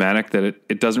charismatic that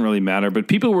it doesn't really matter. But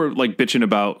people were like bitching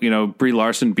about, you know, Brie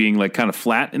Larson being like kind of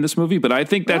flat in this movie. But I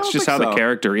think that's just how the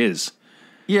character is.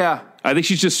 Yeah. I think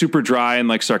she's just super dry and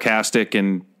like sarcastic,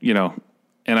 and, you know,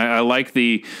 and I like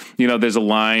the, you know, there's a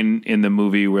line in the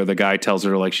movie where the guy tells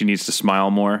her like she needs to smile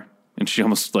more, and she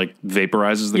almost like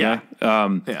vaporizes the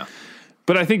guy. Yeah.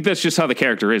 But I think that's just how the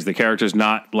character is. The character's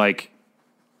not like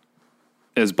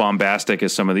as bombastic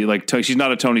as some of the, like, she's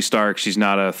not a Tony Stark, she's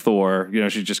not a Thor, you know,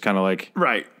 she's just kind of like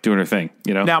doing her thing,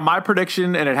 you know. Now, my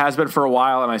prediction, and it has been for a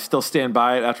while, and I still stand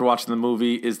by it after watching the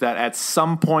movie, is that at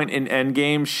some point in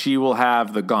Endgame, she will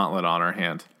have the gauntlet on her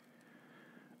hand.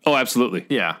 Oh, absolutely.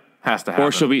 Yeah, has to happen.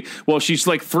 Or she's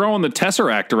like throwing the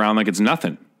Tesseract around like it's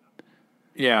nothing.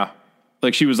 Yeah.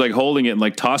 Like she was like holding it and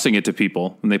like tossing it to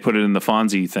people, and they put it in the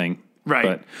Fonzie thing. Right.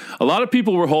 But a lot of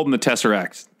people were holding the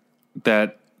Tesseract.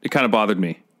 That it kind of bothered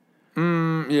me.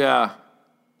 Yeah.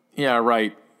 Yeah,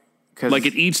 right. Like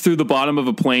it eats through the bottom of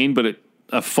a plane, but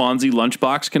a Fonzie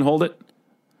lunchbox can hold it.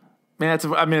 Man, it's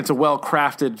a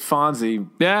well-crafted Fonzie.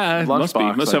 Yeah, it must be.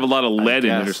 It must have a lot of lead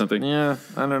in it or something. Yeah,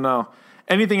 I don't know.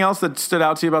 Anything else that stood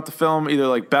out to you about the film, either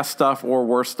like best stuff or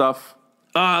worst stuff?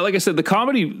 Like I said, the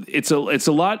comedy, it's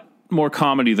a lot more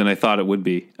comedy than I thought it would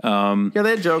be. Yeah,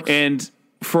 they had jokes. And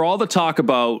for all the talk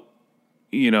about,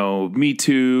 you know, Me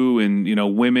Too and, you know,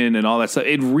 women and all that stuff,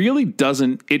 it really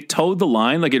doesn't, it towed the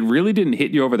line. Like it really didn't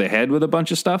hit you over the head with a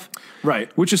bunch of stuff.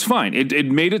 Right. Which is fine. It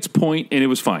made its point and it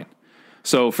was fine.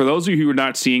 So for those of you who are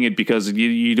not seeing it because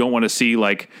you don't want to see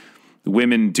like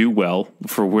women do well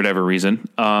for whatever reason.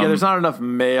 There's not enough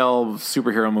male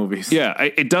superhero movies. Yeah,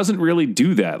 it doesn't really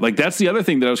do that. Like that's the other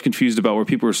thing that I was confused about where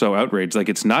people were so outraged. Like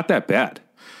it's not that bad.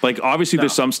 Like obviously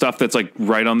there's some stuff that's like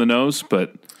right on the nose,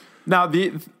 but now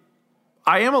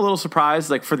I am a little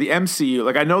surprised, like, for the MCU.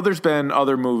 Like, I know there's been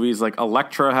other movies, like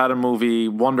Elektra had a movie,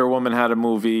 Wonder Woman had a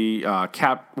movie,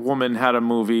 Catwoman had a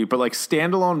movie, but, like,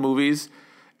 standalone movies,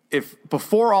 if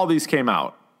before all these came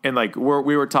out, and, like,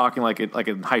 we were talking, like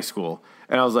in high school,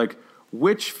 and I was like,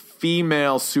 which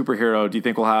female superhero do you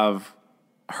think will have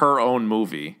her own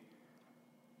movie?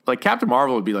 Like, Captain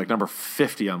Marvel would be, like, number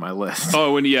 50 on my list.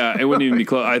 Oh, it wouldn't even be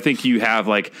close. I think you have,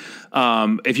 like,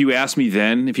 if you asked me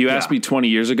then, if you asked me 20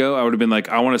 years ago, I would have been like,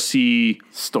 I want to see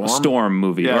a Storm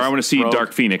movie, or I want to see Rogue.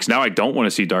 Dark Phoenix. Now I don't want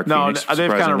to see Dark Phoenix. No, they've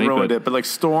kind of ruined it. But, like,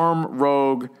 Storm,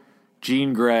 Rogue,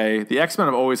 Jean Grey. The X-Men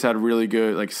have always had really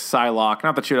good, like, Psylocke.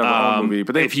 Not that she'd have her own movie.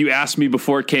 But if you asked me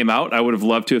before it came out, I would have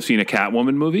loved to have seen a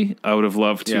Catwoman movie. I would have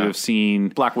loved to have seen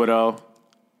Black Widow.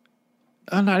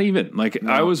 Not even. Like,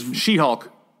 I was...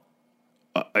 She-Hulk.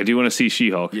 I do want to see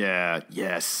She-Hulk. Yeah.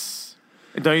 Yes.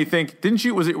 Don't you think? Didn't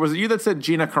you? Was it you that said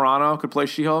Gina Carano could play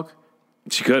She-Hulk?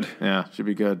 She could. Yeah, she'd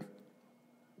be good.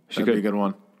 That'd be a good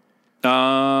one.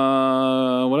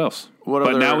 What else?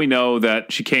 But now we know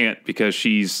that she can't because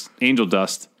she's Angel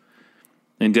Dust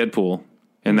in Deadpool,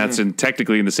 and that's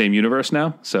technically in the same universe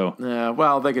now. So yeah.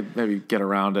 Well, they could maybe get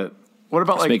around it. What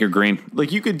about make her green?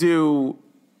 Like you could do.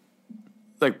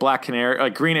 Like Black Canary,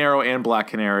 like Green Arrow and Black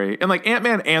Canary. And like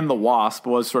Ant-Man and the Wasp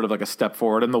was sort of like a step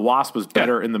forward. And the Wasp was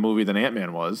better in the movie than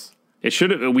Ant-Man was. It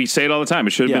should have, we say it all the time, it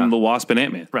should have been the Wasp and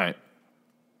Ant-Man. Right.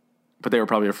 But they were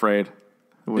probably afraid.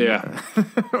 Yeah.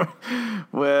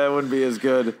 Well, it wouldn't be as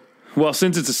good. Well,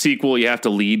 since it's a sequel, you have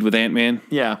to lead with Ant-Man.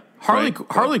 Yeah.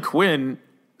 Harley Quinn,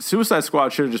 Suicide Squad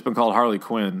should have just been called Harley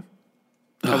Quinn.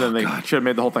 And then they should have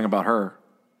made the whole thing about her.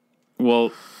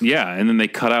 Well, yeah, and then they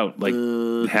cut out like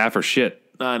half her shit.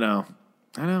 I know.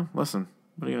 Listen,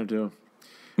 what are you going to do?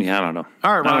 Yeah, I don't know.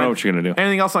 All right, Ryan. I don't know what you're going to do.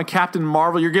 Anything else on Captain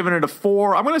Marvel? You're giving it a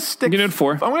 4. I'm going to stick. You give it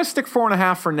 4. I'm going to stick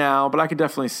 4.5 for now, but I could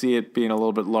definitely see it being a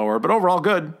little bit lower. But overall,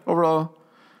 good. Overall,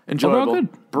 enjoyable. Overall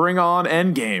good. Bring on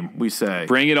Endgame, we say.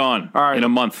 Bring it on. All right. In a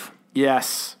month.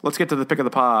 Yes. Let's get to the pick of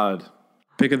the pod.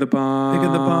 Pick of the pod. Pick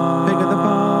of the pod. Pick of the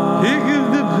pod. Pick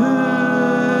of the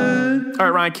pod. All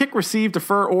right, Ryan. Kick, receive,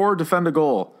 defer, or defend a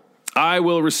goal. I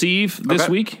will receive this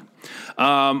week.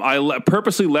 I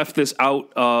purposely left this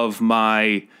out of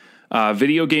my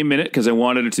video game minute because I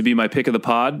wanted it to be my pick of the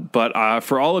pod. But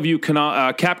for all of you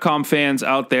Capcom fans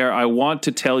out there, I want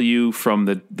to tell you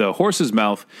from the horse's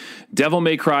mouth, Devil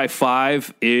May Cry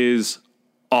 5 is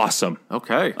awesome.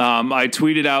 Okay. I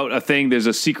tweeted out a thing. There's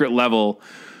a secret level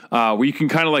where you can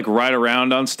kind of like ride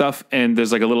around on stuff, and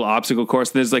there's like a little obstacle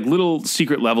course. There's like little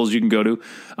secret levels you can go to.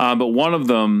 But one of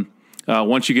them,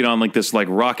 once you get on like this like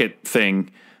rocket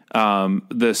thing,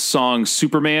 the song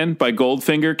Superman by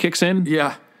Goldfinger kicks in.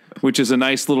 Yeah. Which is a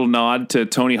nice little nod to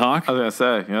Tony Hawk. I was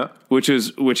going to say, yeah. Which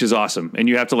is awesome. And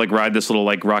you have to like ride this little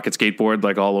like rocket skateboard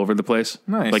like all over the place.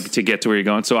 Nice. Like to get to where you're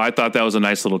going. So I thought that was a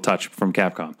nice little touch from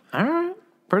Capcom. All right.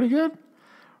 Pretty good.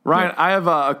 Ryan, I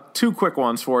have 2 quick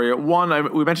ones for you.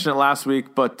 One, we mentioned it last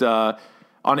week, but on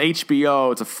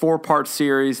HBO, it's a 4-part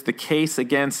series, The Case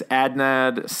Against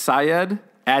Adnan Syed.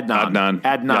 Adnan.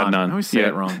 I always say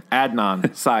it wrong.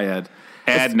 Adnan Syed.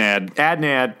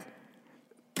 Adnan.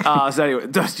 So anyway,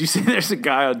 do you see there's a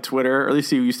guy on Twitter, or at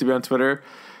least he used to be on Twitter.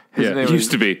 His name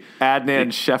used to be. Adnan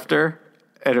Schefter.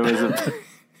 And it was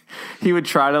he would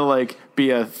try to like be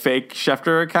a fake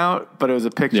Schefter account, but it was a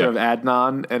picture of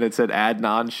Adnan, and it said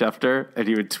Adnan Schefter, and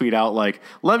he would tweet out like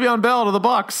Le'Veon Bell to the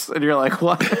Bucks, and you're like,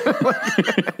 what?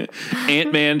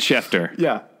 Ant-Man Schefter.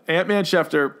 Yeah, Ant-Man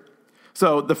Schefter.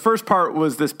 So the first part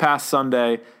was this past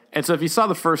Sunday, and so if you saw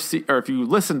the first or if you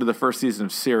listened to the first season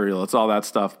of Serial, it's all that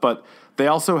stuff. But they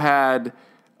also had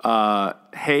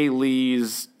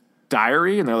Haley's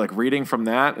diary, and they're like reading from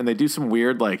that, and they do some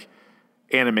weird like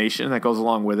animation that goes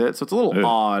along with it. So it's a little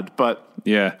odd, but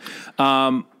yeah.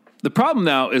 The problem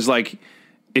now is like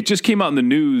it just came out in the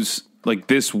news like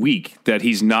this week that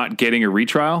he's not getting a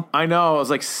retrial. I know. I was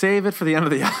like, save it for the end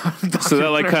of the documentary. So that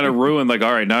like kind of ruined like,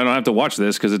 all right, now I don't have to watch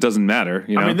this because it doesn't matter.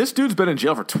 You know? I mean, this dude's been in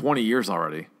jail for 20 years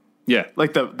already. Yeah.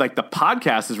 Like the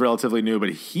podcast is relatively new, but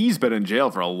he's been in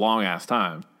jail for a long ass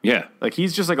time. Yeah. Like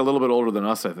he's just like a little bit older than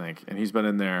us, I think. And he's been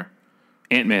in there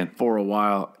Ant-Man for a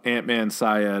while. Ant-Man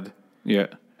Syed. Yeah.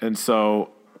 And so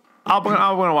I'm going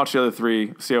to watch the other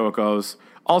 3, see how it goes.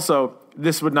 Also,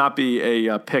 this would not be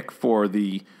a pick for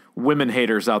the women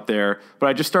haters out there, but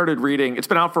I just started reading. It's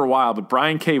been out for a while, but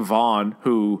Brian K. Vaughan,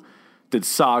 who did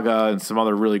Saga and some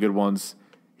other really good ones,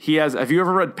 have you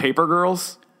ever read Paper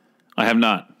Girls? I have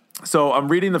not. So I'm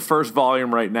reading the first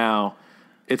volume right now.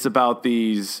 It's about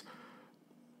these,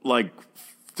 like,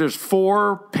 there's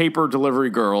 4 paper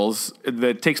delivery girls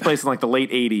that takes place in like the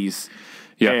late 80s.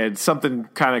 Yeah. And something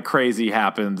kind of crazy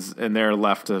happens, and they're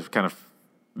left to kind of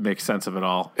make sense of it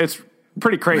all. It's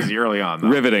pretty crazy early on, though.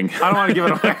 Riveting. I don't want to give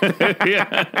it away.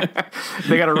 Yeah.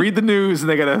 They got to read the news, and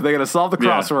they got to solve the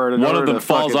crossword. One of them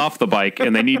falls off the bike,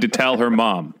 and they need to tell her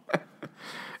mom.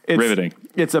 Riveting.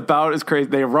 It's about as crazy.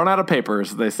 They run out of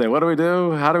papers. They say, "What do we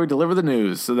do? How do we deliver the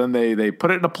news?" So then they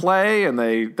put it in a play, and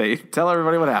they tell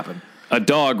everybody what happened. A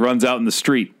dog runs out in the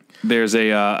street. There's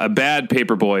a bad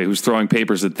paper boy who's throwing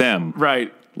papers at them.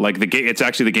 Right. Like it's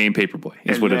actually the game Paperboy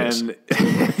is and what then,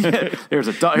 it is. There's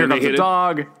a dog. Here comes a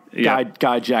dog.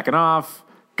 Guy jacking off.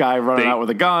 Guy running out with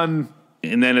a gun.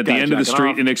 And then at the end of the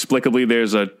street, inexplicably,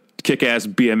 there's a kick-ass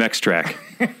BMX track.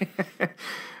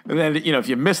 And then, if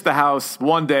you miss the house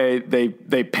one day,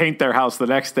 they paint their house the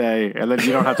next day, and then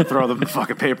you don't have to throw them the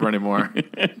fucking paper anymore.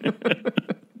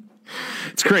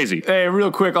 It's crazy. Hey,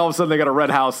 real quick, all of a sudden they got a red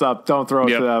house up. Don't throw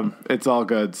it to them. It's all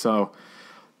good. So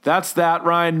that's that,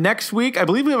 Ryan. Next week, I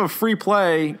believe we have a free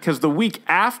play because the week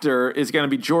after is going to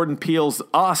be Jordan Peele's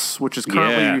Us, which is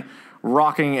currently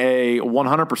rocking a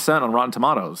 100% on Rotten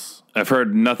Tomatoes. I've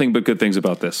heard nothing but good things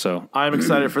about this, so I'm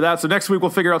excited for that. So next week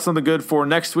we'll figure out something good for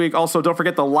next week. Also, don't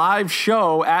forget the live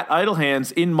show at Idle Hands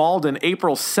in Malden,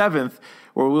 April 7th,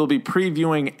 where we'll be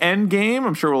previewing Endgame.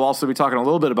 I'm sure we'll also be talking a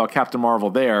little bit about Captain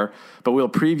Marvel there, but we'll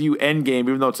preview Endgame,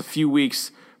 even though it's a few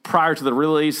weeks prior to the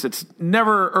release. It's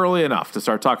never early enough to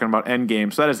start talking about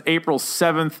Endgame. So that is April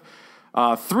 7th,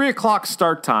 3 o'clock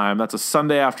start time. That's a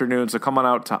Sunday afternoon, so come on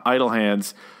out to Idle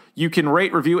Hands. You can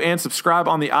rate, review, and subscribe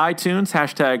on the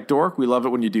iTunes, #Dork. We love it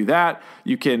when you do that.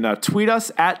 You can tweet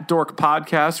us at Dork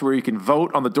Podcast, where you can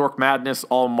vote on the Dork Madness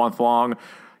all month long.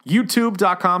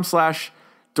 YouTube.com/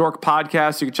 Dork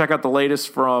Podcast. You can check out the latest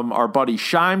from our buddy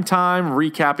Shime Time,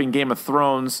 recapping Game of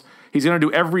Thrones. He's going to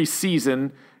do every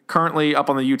season. Currently up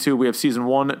on the YouTube, we have season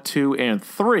 1, 2, and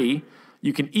 3.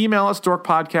 You can email us,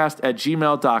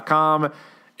 dorkpodcast@gmail.com.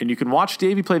 And you can watch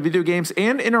Davey play video games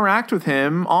and interact with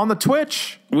him on the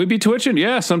Twitch. We'd be twitching,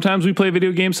 yeah. Sometimes we play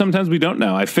video games, sometimes we don't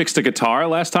now. I fixed a guitar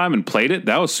last time and played it.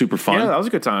 That was super fun. Yeah, that was a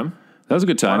good time. That was a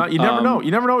good time. You never know. You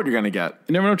never know what you're going to get.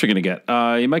 You never know what you're going to get.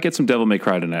 You might get some Devil May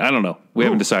Cry tonight. I don't know. We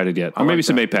haven't decided yet. Or maybe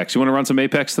some Apex. You want to run some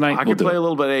Apex tonight? I could play a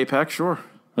little bit of Apex, sure.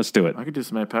 Let's do it. I could do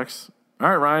some Apex. All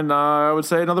right, Ryan, I would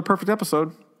say another perfect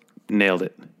episode. Nailed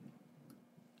it.